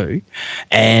wanted to.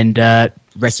 And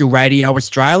Wrestle Radio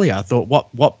Australia, I thought,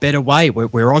 what better way? We're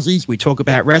Aussies, we talk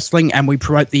about wrestling, and we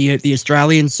promote the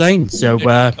Australian scene. So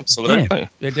absolutely,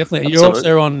 yeah, definitely. You're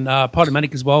also on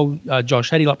Podomatic as well, Josh.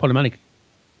 How do you like Podomatic?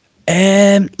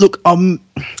 Look,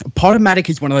 Podomatic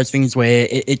is one of those things where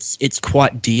it's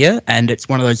quite dear, and it's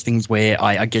one of those things where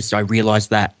I guess I realised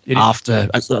that after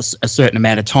a certain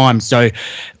amount of time. So,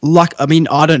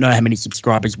 I don't know how many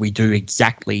subscribers we do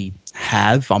exactly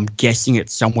have. I'm guessing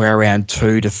it's somewhere around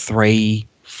 200 to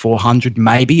 400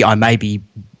 maybe. I may be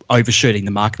overshooting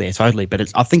the mark there totally, but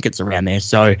I think it's around there.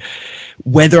 So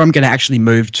whether I'm going to actually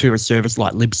move to a service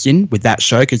like Libsyn with that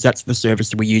show, because that's the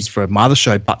service that we use for my other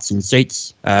show, Butts in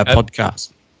Seats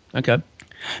podcast. Okay.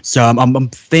 So I'm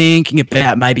thinking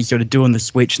about maybe sort of doing the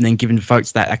switch and then giving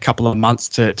folks that a couple of months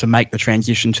to make the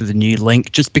transition to the new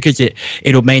link, just because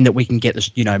it'll mean that we can get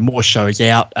more shows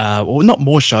out, or not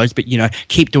more shows, but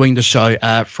keep doing the show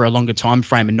for a longer time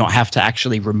frame and not have to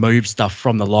actually remove stuff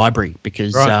from the library,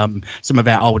 because some of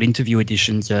our old interview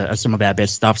editions are some of our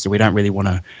best stuff, so we don't really want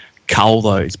to cull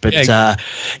those. But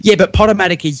but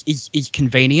Podomatic is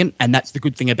convenient, and that's the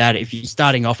good thing about it. If you're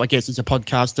starting off, I guess, as a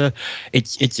podcaster,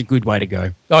 it's a good way to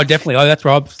go. Oh, definitely. That's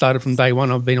where I've started from day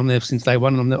one. I've been on there since day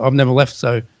one, and I've never left.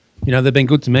 So they've been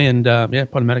good to me, and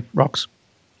Podomatic rocks.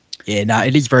 Yeah, no,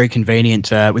 it is very convenient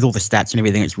with all the stats and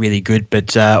everything. It's really good,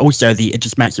 but also it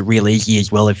just makes it real easy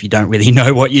as well if you don't really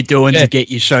know what you're doing to get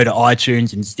your show to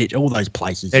iTunes and Stitch, all those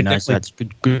places. So that's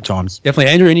good times.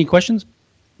 Definitely. Andrew, any questions?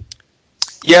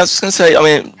 Yeah, I was just going to say,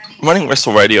 running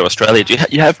Wrestle Radio Australia, do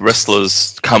you have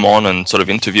wrestlers come on and sort of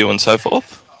interview and so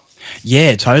forth?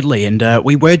 Yeah, totally. And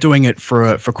we were doing it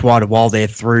for quite a while there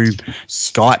through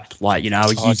Skype. I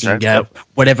was using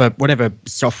whatever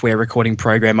software recording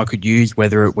program I could use,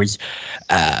 whether it was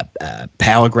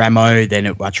Powergrammo,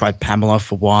 then I tried Pamela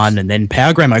for one, and then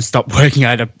Powergrammo stopped working.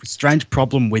 I had a strange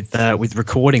problem with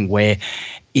recording where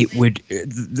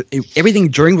everything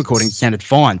during recording sounded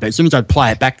fine, but as soon as I'd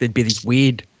play it back, there'd be this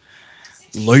weird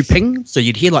looping. So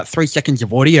you'd hear 3 seconds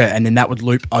of audio, and then that would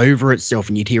loop over itself,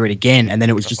 and you'd hear it again, and then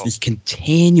it was just this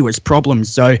continuous problem.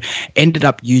 So ended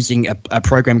up using a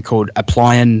program called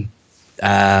Applian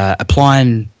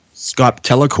Skype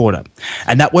Telecorder,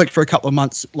 and that worked for a couple of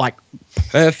months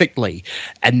perfectly,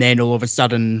 and then all of a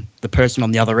sudden the person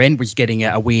on the other end was getting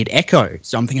a weird echo.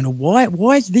 So I'm thinking, why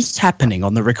is this happening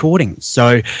on the recording?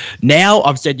 So now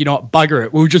I've said, bugger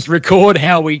it, we'll just record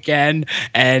how we can,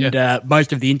 and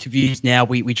most of the interviews now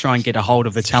we try and get a hold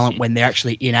of the talent when they're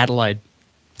actually in Adelaide.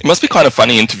 It must be kind of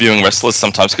funny interviewing wrestlers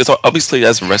sometimes, because obviously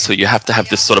as a wrestler you have to have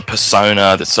this sort of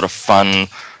persona, this sort of fun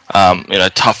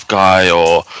tough guy,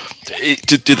 or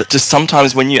just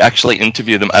sometimes when you actually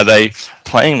interview them, are they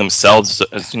playing themselves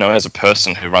as a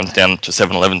person who runs down to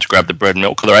 7-Eleven to grab the bread and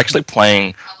milk, or they're actually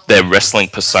playing their wrestling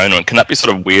persona? And can that be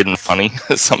sort of weird and funny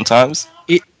sometimes?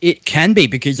 It can be,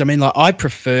 because I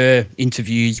prefer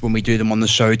interviews when we do them on the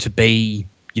show to be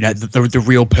the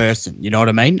real person, you know what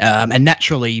I mean? And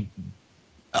naturally,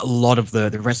 a lot of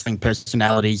the wrestling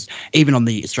personalities, even on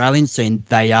the Australian scene,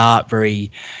 they are very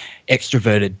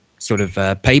extroverted sort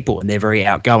of people, and they're very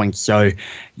outgoing, so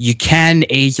you can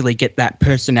easily get that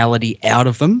personality out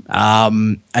of them,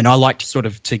 and I like to sort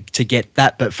of to get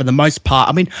that. But for the most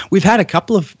part, we've had a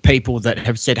couple of people that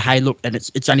have said, hey look, and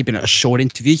it's only been a short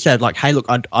interview, so hey look,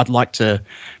 I'd like to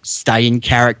stay in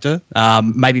character,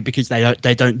 maybe because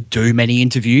they don't do many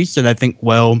interviews, so they think,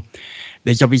 well,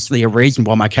 there's obviously a reason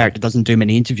why my character doesn't do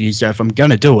many interviews, so if I'm going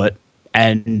to do it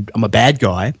and I'm a bad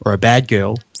guy or a bad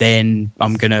girl, then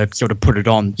I'm going to sort of put it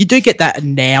on. You do get that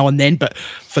now and then, but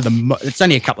it's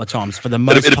only a couple of times. For the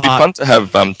most part, it'd be fun to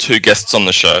have two guests on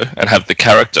the show and have the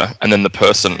character and then the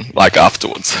person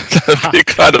afterwards. That'd be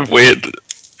kind of weird.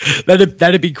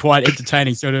 That'd be quite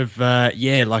entertaining, sort of,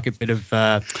 like a bit of,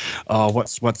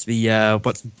 what's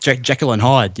Jekyll and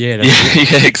Hyde? Yeah,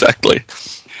 yeah, exactly.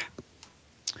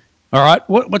 All right,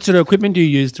 what sort of equipment do you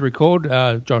use to record,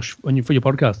 Josh, for your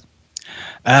podcast?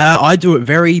 I do it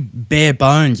very bare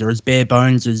bones, or as bare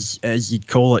bones as you'd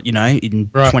call it, in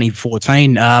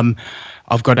 2014.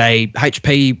 I've got a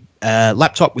HP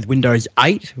laptop with Windows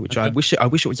 8, which I wish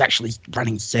it was actually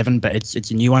running 7, but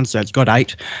it's a new one, so it's got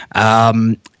 8.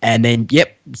 And then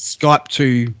Skype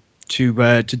to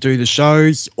do the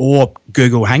shows, or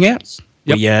Google Hangouts.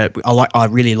 Yep. I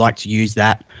really like to use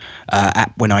that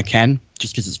app when I can,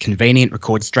 just because it's convenient.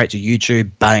 Record straight to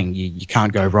YouTube, bang, you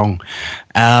can't go wrong.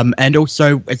 And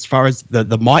also, as far as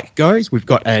the mic goes, we've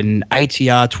got an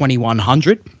ATR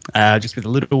 2100, just with a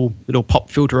little pop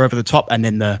filter over the top, and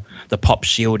then the pop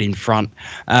shield in front.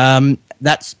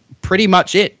 That's pretty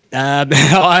much it.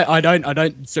 I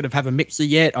don't sort of have a mixer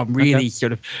yet. I'm really just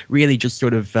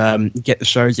get the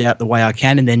shows out the way I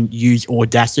can, and then use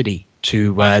Audacity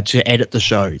to edit the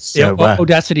shows. So,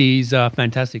 Audacity is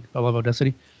fantastic. I love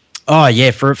Audacity. Oh yeah,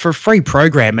 for a free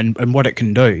program and what it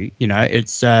can do,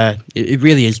 it's it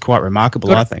really is quite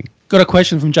remarkable. I think. Got a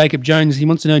question from Jacob Jones. He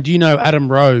wants to know: do you know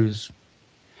Adam Rose?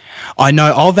 I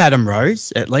know of Adam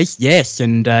Rose, at least, yes,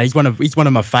 and he's one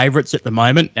of my favourites at the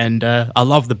moment, and I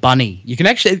love the bunny. You can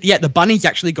actually, the bunny's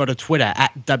actually got a Twitter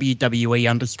at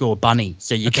WWE_bunny,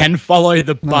 so you can follow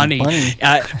the bunny.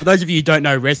 For those of you who don't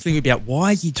know wrestling, you'll be like,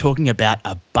 why is he talking about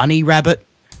a bunny rabbit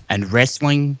and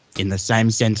wrestling in the same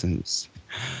sentence?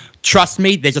 Trust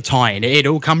me, there's a tie-in. It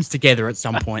all comes together at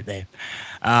some point there.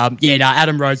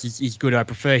 Adam Rose is good. I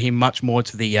prefer him much more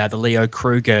to the Leo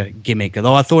Kruger gimmick,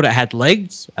 although I thought it had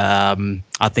legs.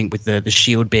 I think with the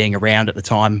Shield being around at the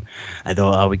time, I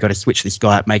thought, we got to switch this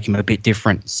guy up, make him a bit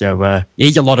different. So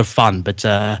he's a lot of fun, but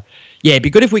it'd be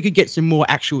good if we could get some more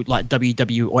actual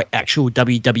WWE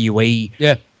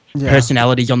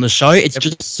personalities on the show. It's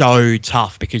just so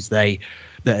tough because the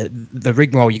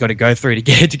rigmarole you got to go through to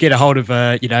get a hold of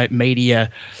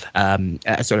media,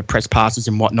 sort of press passes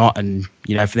and whatnot, and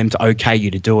for them to okay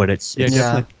you to do it. It's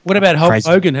What about Hulk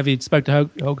Hogan? Have you spoke to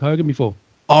Hulk Hogan before?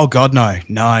 Oh God,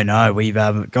 no. We've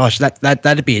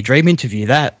that'd be a dream interview.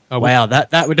 That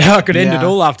would I could end it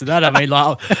all after that. I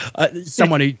mean,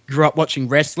 someone who grew up watching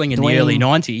wrestling in the early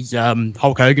 '90s,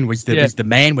 Hulk Hogan was the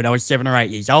man when I was 7 or 8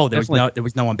 years old. There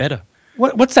was no one better.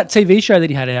 What's that TV show that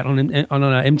he had out on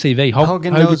MTV?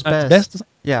 Hogan Knows Best.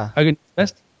 Yeah, Hogan Knows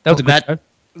Best. That was a good show.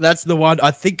 That's the one.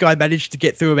 I think I managed to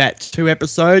get through about 2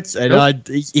 episodes, and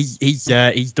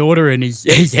his daughter and his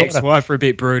ex-wife are a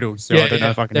bit brutal, so I don't know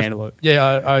if I can handle it. Yeah,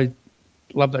 I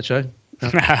love that show.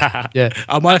 Yeah,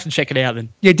 I might have to check it out then.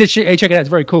 Yeah, check it out. It's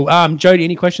very cool. Jody,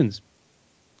 any questions?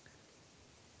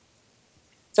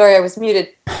 Sorry, I was muted.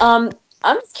 I'm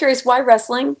just curious, why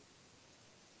wrestling?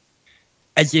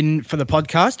 As in for the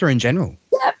podcast or in general?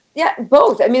 Yeah,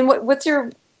 both. I mean, what's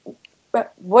the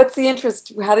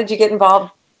interest? How did you get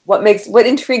involved? What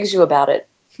intrigues you about it?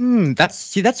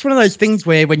 That's one of those things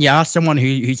where when you ask someone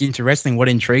who's into wrestling, what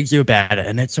intrigues you about it,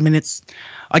 and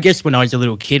I guess when I was a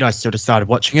little kid, I sort of started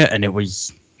watching it, and it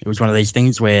was one of these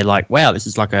things where like, wow, this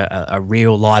is like a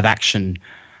real live action,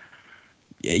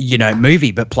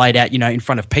 movie, but played out, in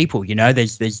front of people.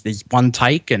 There's one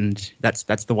take, and that's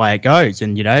the way it goes,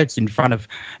 and it's in front of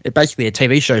basically a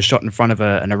TV show shot in front of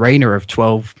an arena of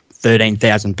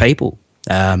 13,000 people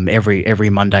every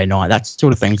Monday night, that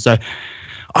sort of thing. So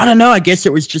I don't know, I guess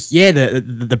it was just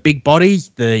the big bodies,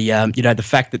 the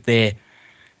fact that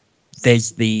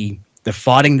there's the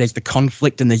fighting, there's the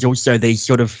conflict, and there's also these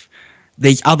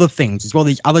other things as well,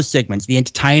 these other segments, the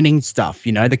entertaining stuff,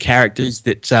 the characters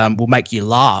that will make you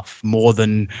laugh more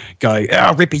than go,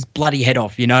 rip his bloody head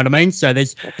off, you know what I mean? So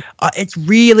there's it's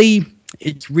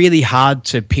really hard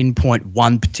to pinpoint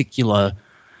one particular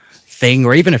thing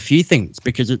or even a few things,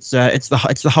 because it's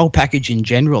the whole package in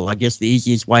general. I guess the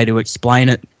easiest way to explain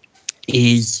it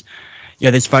is,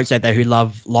 there's folks out there who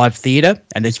love live theatre,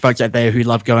 and there's folks out there who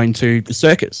love going to the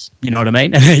circus. You know what I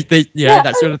mean? And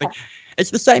that sort of thing.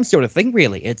 It's the same sort of thing,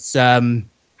 really. It's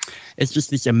just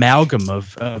this amalgam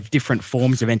of different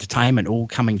forms of entertainment all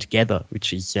coming together,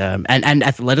 which is and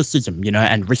athleticism,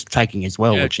 and risk taking as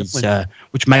well,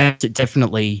 which makes it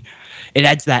definitely. It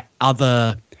adds that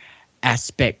other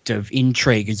aspect of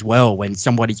intrigue as well, when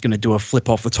somebody's going to do a flip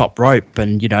off the top rope,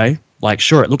 and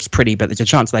sure, it looks pretty, but there's a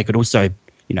chance they could also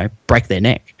break their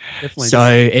neck. Definitely. So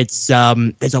it's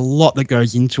there's a lot that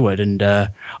goes into it, and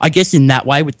I guess in that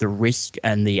way, with the risk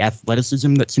and the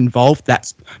athleticism that's involved,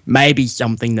 that's maybe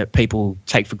something that people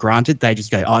take for granted. They just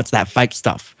go, it's that fake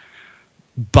stuff.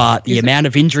 But the amount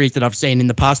of injuries that I've seen in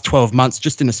the past 12 months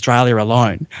just in Australia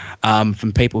alone,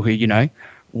 from people who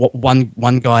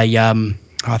one guy,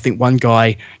 I think one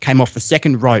guy came off the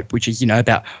second rope, which is,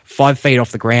 about 5 feet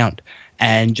off the ground,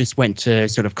 and just went to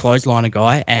sort of clothesline a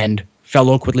guy and fell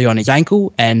awkwardly on his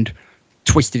ankle and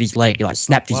twisted his leg,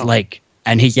 snapped his leg,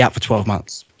 and he's out for 12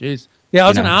 months. Jeez. Yeah, I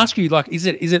was going to ask you, is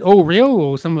it all real,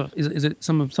 or is it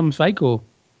some fake, or?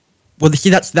 Well, see,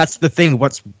 that's the thing.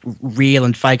 What's real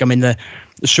and fake? I mean, the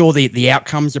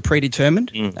outcomes are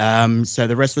predetermined. So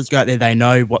the wrestlers go out there, they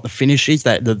know what the finish is.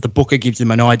 That the booker gives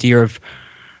them an idea of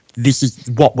this is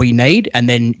what we need, and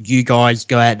then you guys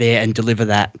go out there and deliver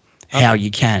that how you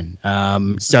can.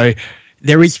 So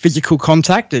there is physical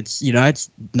contact. It's it's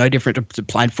no different to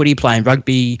playing footy, playing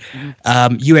rugby,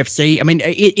 UFC. I mean,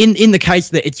 in the case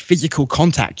that it's physical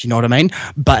contact, you know what I mean?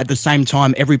 But at the same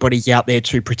time, everybody's out there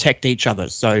to protect each other.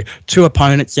 So two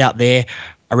opponents are out there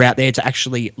to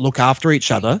actually look after each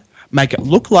other, make it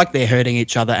look like they're hurting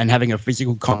each other and having a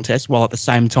physical contest while at the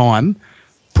same time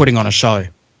putting on a show.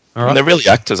 All right. They're really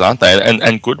actors, aren't they?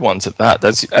 And good ones at that.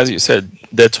 As you said,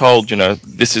 they're told,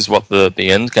 this is what the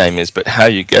end game is, but how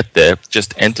you get there,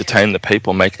 just entertain the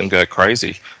people, make them go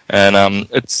crazy. And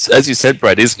it's, as you said,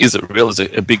 Brad, is it real? Is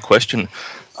a big question,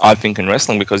 I think, in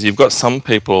wrestling, because you've got some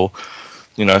people,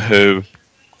 who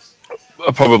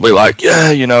are probably like,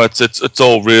 it's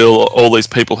all real. All these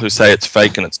people who say it's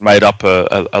fake and it's made up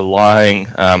are lying.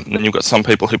 And then you've got some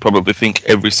people who probably think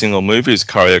every single movie is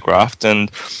choreographed. And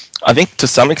I think to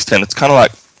some extent it's kind of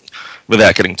like,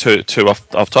 without getting too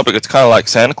off topic, it's kind of like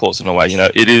Santa Claus in a way.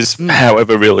 It is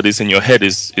however real it is in your head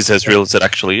is as real as it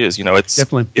actually is. It's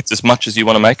definitely, it's as much as you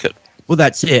want to make it. Well,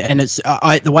 that's it. And it's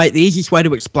the easiest way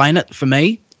to explain it for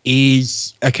me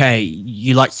is, okay,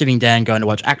 you like sitting down going to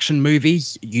watch action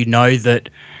movies. You know that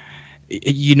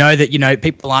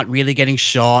people aren't really getting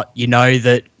shot. You know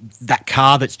that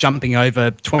car that's jumping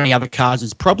over 20 other cars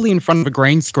is probably in front of a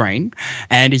green screen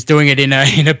and is doing it in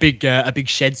a big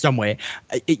shed somewhere.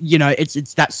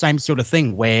 It's that same sort of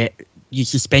thing where you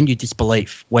suspend your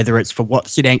disbelief, whether it's for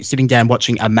sitting down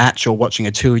watching a match or watching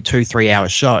a 3 hour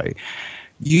show.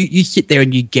 You sit there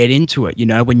and you get into it.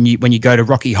 When you go to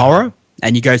Rocky Horror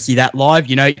and you go see that live,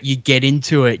 you get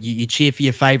into it. You cheer for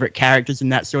your favorite characters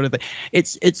and that sort of thing.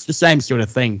 It's the same sort of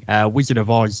thing. Wizard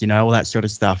of Oz, all that sort of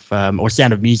stuff, or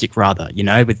Sound of Music rather.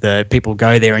 With the people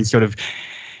go there and it's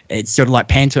sort of like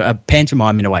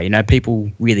pantomime in a way.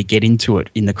 People really get into it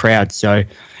in the crowd. So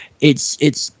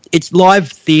it's live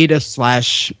theatre /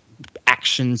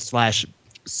 action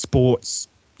 / sports.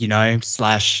 The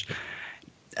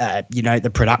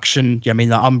production. I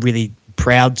mean, I'm really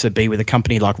proud to be with a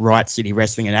company like Riot City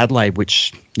Wrestling in Adelaide,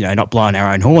 which, not blowing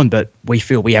our own horn, but we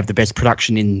feel we have the best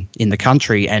production in the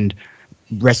country, and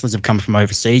wrestlers have come from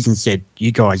overseas and said,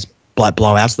 you guys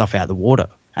blow our stuff out of the water.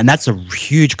 And that's a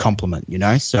huge compliment,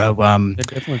 So,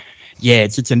 definitely. Yeah,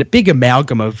 it's a big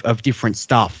amalgam of different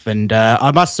stuff. And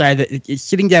I must say that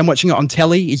sitting down watching it on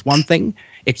telly is one thing.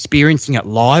 Experiencing it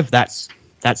live, that's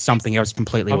something else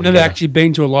completely. I've never actually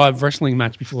been to a live wrestling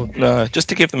match before. No, just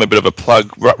to give them a bit of a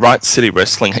plug, Riot City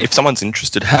Wrestling, if someone's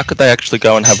interested, how could they actually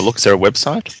go and have a look? Is there a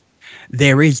website?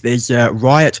 There's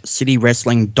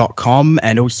riotcitywrestling.com,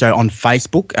 and also on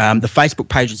Facebook. The Facebook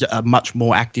pages are much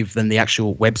more active than the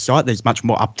actual website. There's much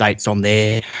more updates on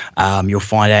there. You'll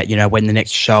find out, when the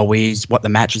next show is, what the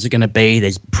matches are going to be.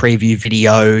 There's preview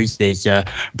videos. There's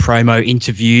promo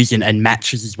interviews and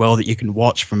matches as well that you can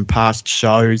watch from past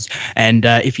shows. And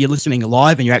if you're listening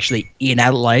live and you're actually in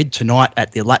Adelaide tonight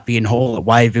at the Latvian Hall at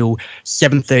Wayville,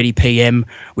 7:30 p.m.,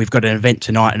 we've got an event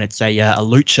tonight, and it's a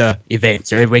lucha event.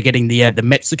 So we're getting the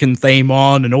Mexican theme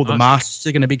on, and all the masks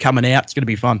are going to be coming out. It's going to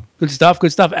be fun. Good stuff.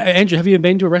 Andrew, have you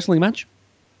been to a wrestling match?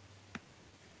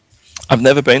 I've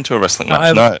never been to a wrestling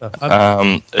match. No.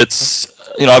 It's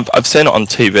I've seen it on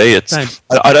TV.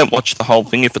 I don't watch the whole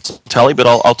thing if it's on telly, but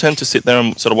I'll tend to sit there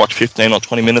and sort of watch 15 or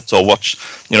 20 minutes, or watch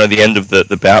the end of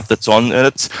the bout that's on, and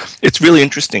it's really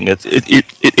interesting. It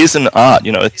is an art.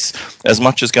 It's as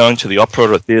much as going to the opera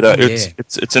or a theatre.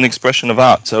 It's an expression of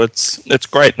art. So it's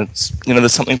great. And it's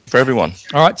there's something for everyone.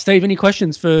 All right, Steve. Any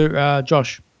questions for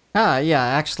Josh? Yeah,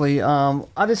 actually,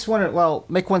 I just want to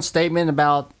make one statement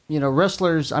about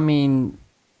wrestlers. I mean,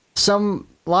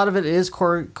 a lot of it is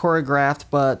choreographed,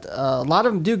 but a lot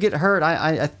of them do get hurt.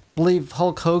 I believe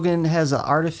Hulk Hogan has an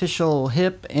artificial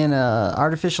hip and an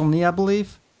artificial knee, I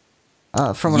believe.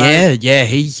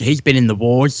 He's been in the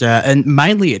wars, and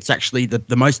mainly it's actually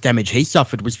the most damage he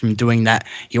suffered was from doing that.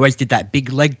 He always did that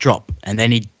big leg drop, and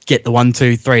then he'd get the 1,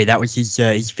 2, 3. That was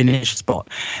his finish spot,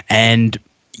 and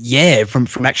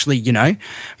from actually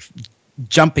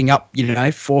jumping up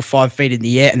 4 or 5 feet in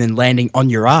the air and then landing on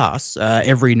your ass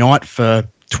every night for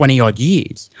 20 odd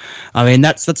years. I mean,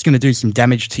 that's going to do some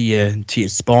damage to your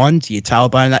spine, to your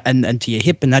tailbone, and to your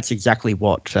hip, and that's exactly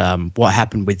what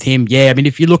happened with him. Yeah, I mean,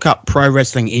 if you look up pro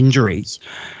wrestling injuries,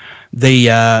 the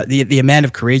amount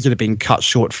of careers that have been cut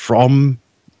short from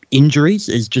injuries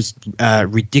is just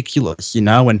ridiculous,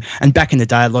 and back in the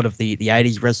day, a lot of the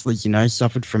 80s wrestlers,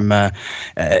 suffered from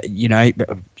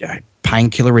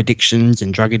painkiller addictions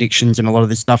and drug addictions and a lot of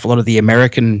this stuff. A lot of the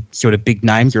American sort of big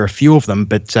names, there are a few of them,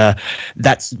 but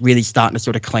that's really starting to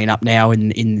sort of clean up now in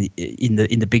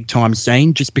the big time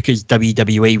scene, just because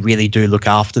WWE really do look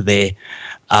after their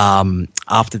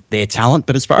talent.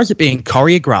 But as far as it being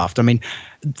choreographed, I mean,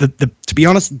 to be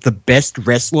honest, the best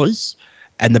wrestlers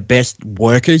and the best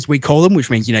workers, we call them,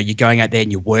 which means, you know, you're going out there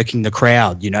and you're working the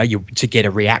crowd, you know, to get a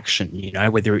reaction, you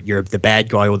know, whether you're the bad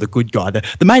guy or the good guy. The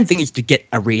main thing is to get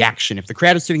a reaction. If the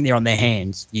crowd is sitting there on their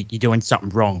hands, you're doing something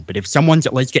wrong. But if someone's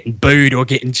at least getting booed or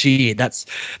getting cheered, that's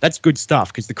good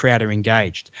stuff, because the crowd are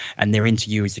engaged and they're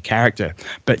into you as a character.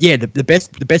 But yeah, the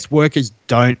best workers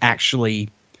don't actually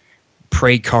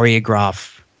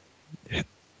pre-choreograph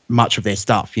much of their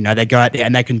stuff. You know, they go out there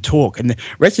and they can talk, and the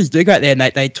wrestlers do go out there and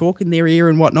they talk in their ear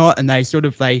and whatnot, and they sort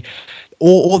of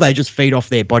or they just feed off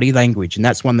their body language. And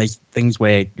that's one of these things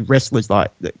where wrestlers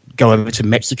that go over to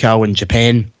Mexico and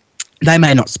Japan, they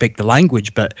may not speak the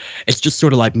language, but it's just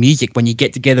sort of like music. When you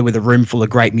get together with a room full of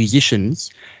great musicians,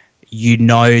 you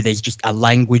know, there's just a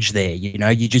language there. You know,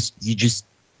 you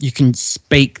can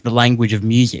speak the language of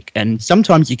music, and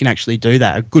sometimes you can actually do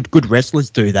that. Good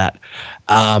wrestlers do that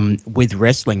with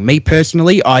wrestling. Me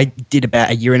personally, I did about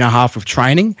 1.5 years of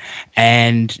training,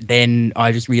 and then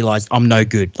I just realized I'm no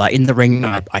good. Like in the ring,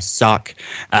 I suck.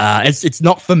 It's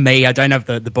not for me. I don't have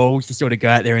the balls to sort of go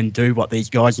out there and do what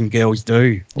these guys and girls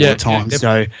do all the time.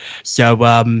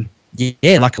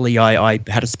 Yeah, luckily I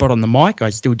had a spot on the mic. I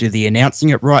still do the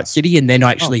announcing at Riot City, and then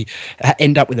I actually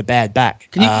end up with a bad back.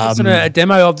 Can you give us a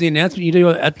demo of the announcement you do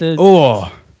at the... Oh,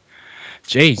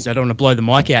 geez, I don't want to blow the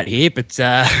mic out here, but...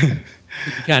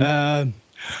 you can.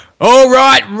 All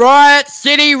right, Riot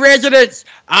City residents,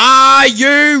 are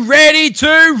you ready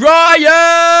to riot?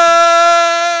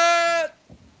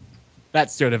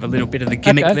 That's sort of a little bit of the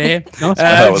gimmick there. Nice.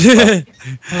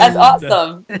 That's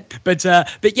awesome. But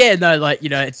yeah, no, like, you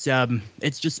know, it's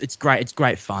great. It's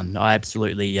great fun. I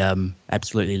absolutely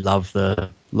love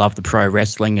the pro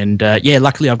wrestling, and yeah,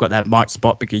 luckily I've got that mic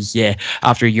spot because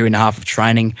after 1.5 years of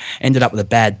training, ended up with a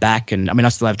bad back, and I mean I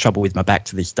still have trouble with my back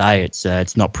to this day. It's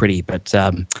not pretty, but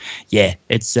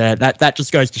it's that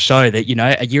just goes to show that, you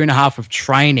know, 1.5 years of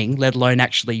training, let alone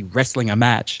actually wrestling a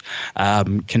match,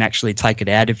 can actually take it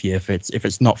out of you if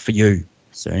it's not for you.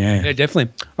 So yeah,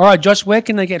 definitely. All right, Josh, where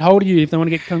can they get hold of you if they want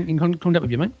to get in contact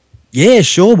with you, mate? Yeah,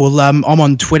 sure. Well, I'm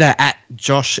on Twitter at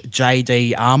Josh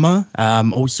JD Armour.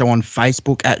 Also on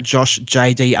Facebook at Josh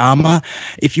JD Armour.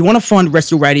 If you want to find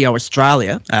Wrestle Radio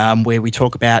Australia, where we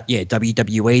talk about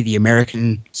WWE, the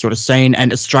American sort of scene,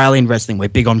 and Australian wrestling, we're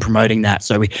big on promoting that.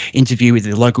 So we interview with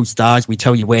the local stars. We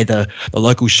tell you where the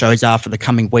local shows are for the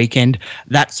coming weekend.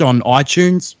 That's on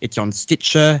iTunes. It's on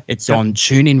Stitcher. It's on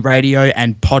TuneIn Radio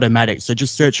and Podomatic. So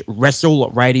just search Wrestle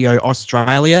Radio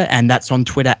Australia, and that's on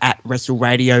Twitter at Wrestle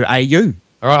Radio AU.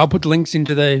 All right, I'll put the links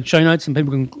into the show notes and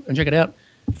people can check it out.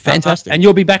 Fantastic. And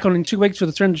you'll be back on in 2 weeks for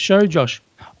the Trend Show, Josh.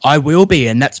 I will be,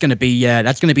 and that's going to be a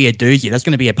doozy. That's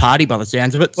going to be a party by the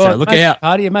sounds of it. Well, so look out.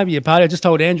 Maybe a party. I just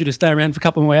told Andrew to stay around for a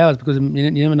couple more hours because you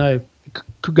never know. It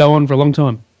could go on for a long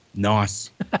time.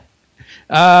 Nice.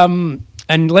 And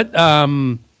let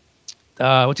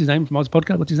what's his name from Oz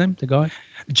Podcast? What's his name? The guy?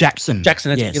 Jackson.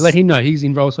 Yes. Let him know he's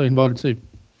also invited too.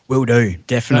 Will do,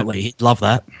 definitely. He'd love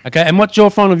that. Okay, and what's your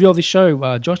final view of this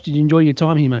show, Josh? Did you enjoy your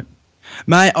time here, mate?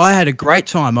 Mate, I had a great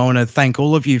time. I want to thank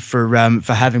all of you for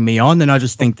having me on, and I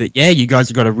just think that you guys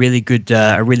have got a really good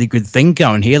thing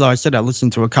going here. Like I said, I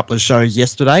listened to a couple of shows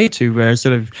yesterday to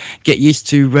sort of get used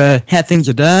to how things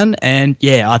are done, and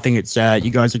I think it's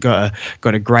you guys have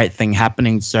got a great thing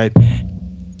happening. So,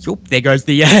 there goes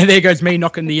me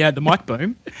knocking the mic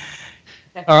boom.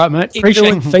 All right, mate. Appreciate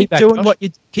your feedback.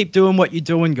 Keep doing what you're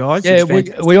doing, guys. Yeah,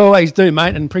 we always do,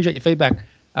 mate, and appreciate your feedback.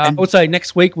 Also,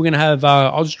 next week we're going to have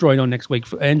Ozdroid on next week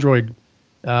for Android.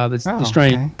 The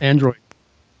stream Android.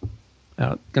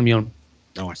 Going to be on.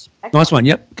 Nice. Nice one.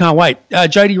 Yep. Can't wait.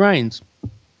 Jodie Rains.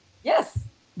 Yes.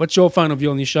 What's your final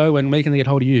view on this show, and where can they get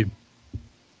hold of you?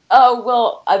 Oh,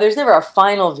 well, there's never a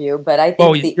final view, but I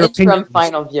think the interim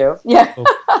final view. Yeah. Cool.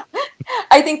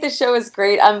 I think the show is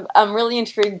great. I'm really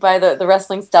intrigued by the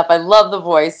wrestling stuff. I love the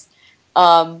voice.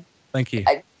 Thank you.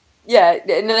 And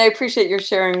then I appreciate your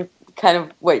sharing kind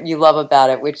of what you love about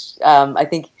it, which I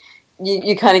think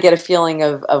you kind of get a feeling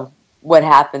of what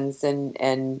happens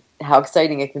and how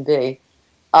exciting it can be.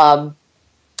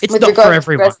 It's not for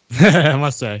everyone, I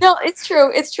must say. No, it's true.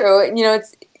 It's true.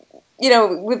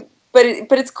 But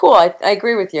it's cool. I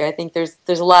agree with you. I think there's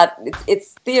a lot.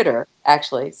 It's theater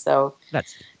actually. So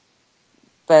that's.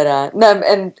 But no,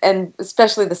 and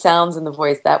especially the sounds and the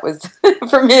voice. That was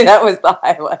for me. That was the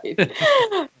highlight.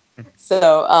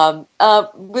 So,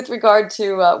 with regard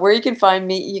to where you can find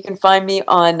me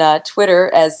on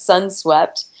Twitter as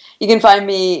Sunswept. You can find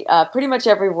me pretty much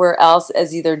everywhere else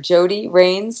as either Jody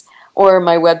Rains or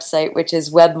my website, which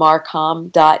is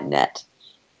webmarcom.net.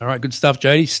 All right, good stuff,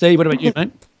 Jody. Steve, what about you,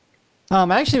 mate?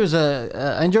 Actually,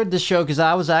 I enjoyed this show because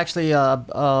I was actually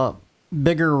a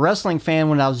bigger wrestling fan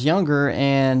when I was younger,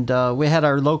 and we had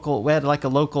a local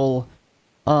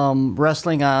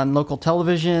wrestling on local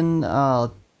television,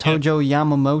 Tojo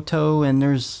Yamamoto, and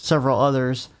there's several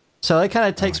others. So it kind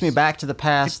of takes me back to the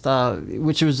past,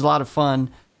 which was a lot of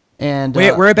fun. And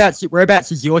whereabouts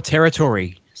is your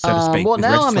territory, so to speak? Well,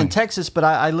 now wrestling? I'm in Texas, but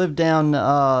I live down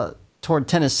toward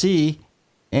Tennessee,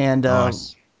 and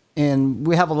Nice. and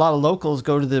we have a lot of locals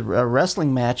go to the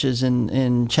wrestling matches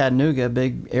in Chattanooga, a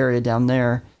big area down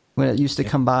there when it used to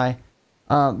come by.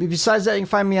 Besides that, you can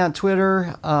find me on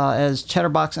Twitter as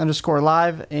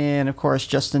Chatterbox_live, and of course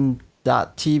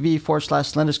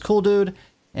Justin.tv/LendusCoolDude.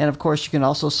 And of course, you can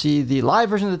also see the live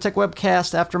version of the Tech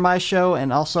Webcast after my show,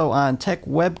 and also on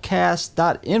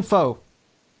techwebcast.info.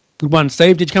 Good one,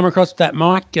 Steve. Did you come across that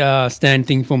mic stand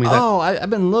thing for me? I've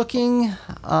been looking.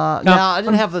 Now, I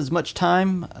didn't have as much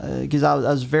time because I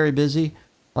was very busy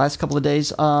the last couple of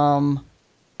days.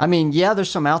 I mean, yeah,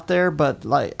 there's some out there, but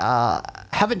like,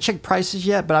 haven't checked prices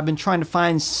yet. But I've been trying to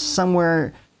find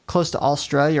somewhere close to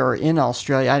Australia or in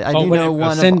Australia. I do know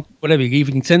one. Whatever. If you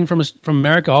can send from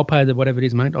America, I'll pay whatever it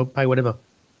is, mate. I'll pay whatever.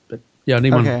 But yeah, I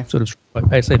need one sort of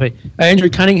ASAP. Andrew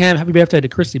Cunningham, happy birthday to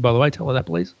Christy, by the way. Tell her that,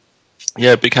 please.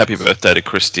 Yeah, big happy birthday to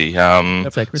Christy.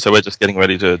 So we're just getting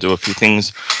ready to do a few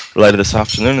things later this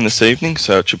afternoon and this evening,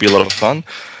 so it should be a lot of fun.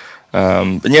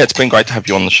 But yeah, it's been great to have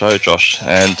you on the show, Josh.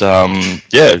 And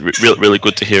really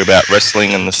good to hear about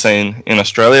wrestling and the scene in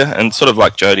Australia. And sort of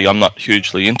like Jody, I'm not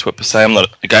hugely into it per se. I'm not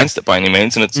against it by any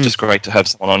means, and it's just great to have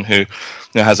someone on who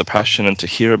has a passion and to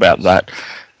hear about that.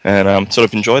 And sort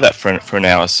of enjoy that for an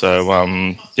hour.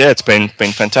 So it's been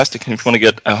fantastic. And if you want to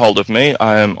get a hold of me,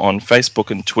 I am on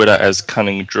Facebook and Twitter as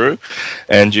Cunning Drew,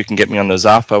 and you can get me on the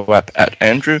Zappo app at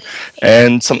Andrew.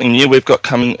 And something new we've got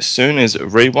coming soon is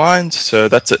Rewind. So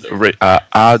that's at RWND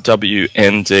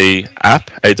app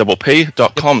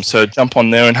app.com. So jump on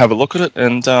there and have a look at it,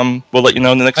 and we'll let you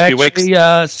know in the next few weeks.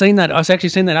 I've actually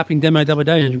seen that up in demo the other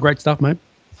day, and great stuff, mate.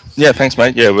 Yeah, thanks,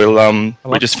 mate. Yeah, we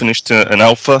just finished an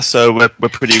alpha, so we're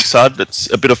pretty excited. It's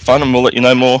a bit of fun, and we'll let you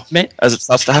know more as it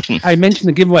starts to happen. I mentioned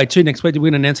the giveaway too next week.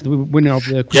 We're going to announce the winner of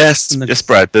the Yes,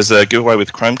 Brad. There's a giveaway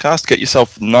with Chromecast. Get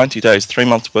yourself 90 days, 3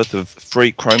 months worth of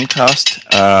free Chromecast.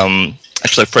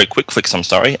 Actually, free Quick Flicks, and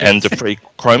a free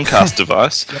Chromecast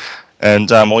device. Yep.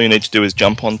 And all you need to do is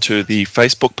jump onto the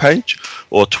Facebook page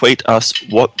or tweet us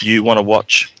what you want to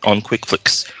watch on Quick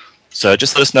Flicks. So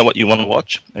just let us know what you want to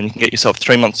watch, and you can get yourself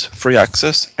 3 months free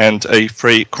access and a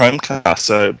free Chromecast.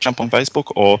 So jump on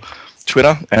Facebook or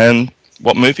Twitter, and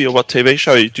what movie or what TV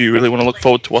show do you really want to look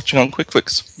forward to watching on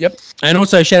QuickFlix? Yep. And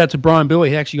also shout out to Brian Bill.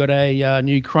 He actually got a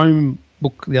new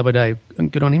Chromebook the other day.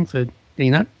 Good on him for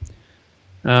getting that.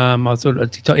 He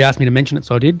asked me to mention it,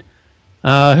 so I did.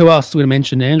 Who else would I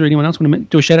mention? Andrew, anyone else want to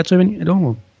do a shout out to him at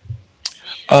all?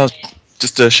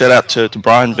 Just a shout out to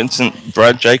Brian, Vincent,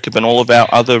 Brad, Jacob, and all of our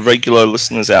other regular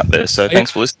listeners out there. So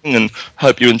thanks for listening, and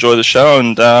hope you enjoy the show.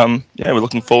 And we're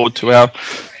looking forward to our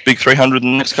big 300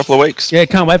 in the next couple of weeks. Yeah,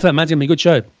 can't wait for that, mate. It's going to be a good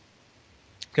show. It's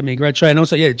going to be a great show. And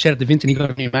also, shout out to Vincent. He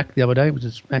got a new Mac the other day, which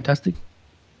is fantastic.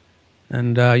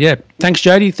 And thanks,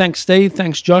 Jody. Thanks, Steve.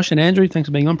 Thanks, Josh and Andrew. Thanks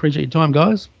for being on. Appreciate your time,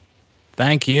 guys.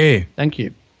 Thank you. Thank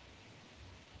you.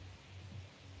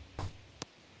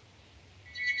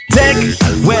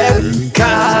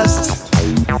 Techwebcast.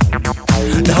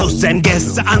 The hosts and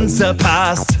guests are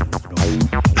unsurpassed.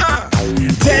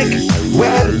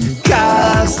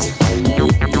 Techwebcast.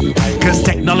 'Cause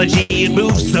technology, it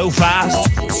moves so fast.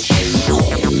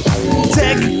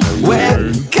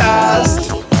 Techwebcast.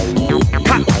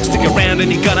 Ha! Stick around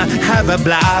and you're gonna have a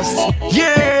blast.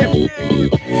 Yeah!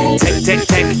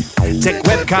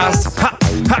 Techwebcast. Ha!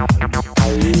 Ha!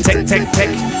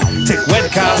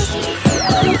 Techwebcast.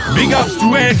 Big ups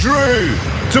to Andrew,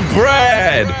 to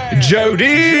Brad,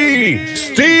 Jody,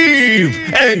 Steve,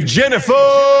 and Jennifer.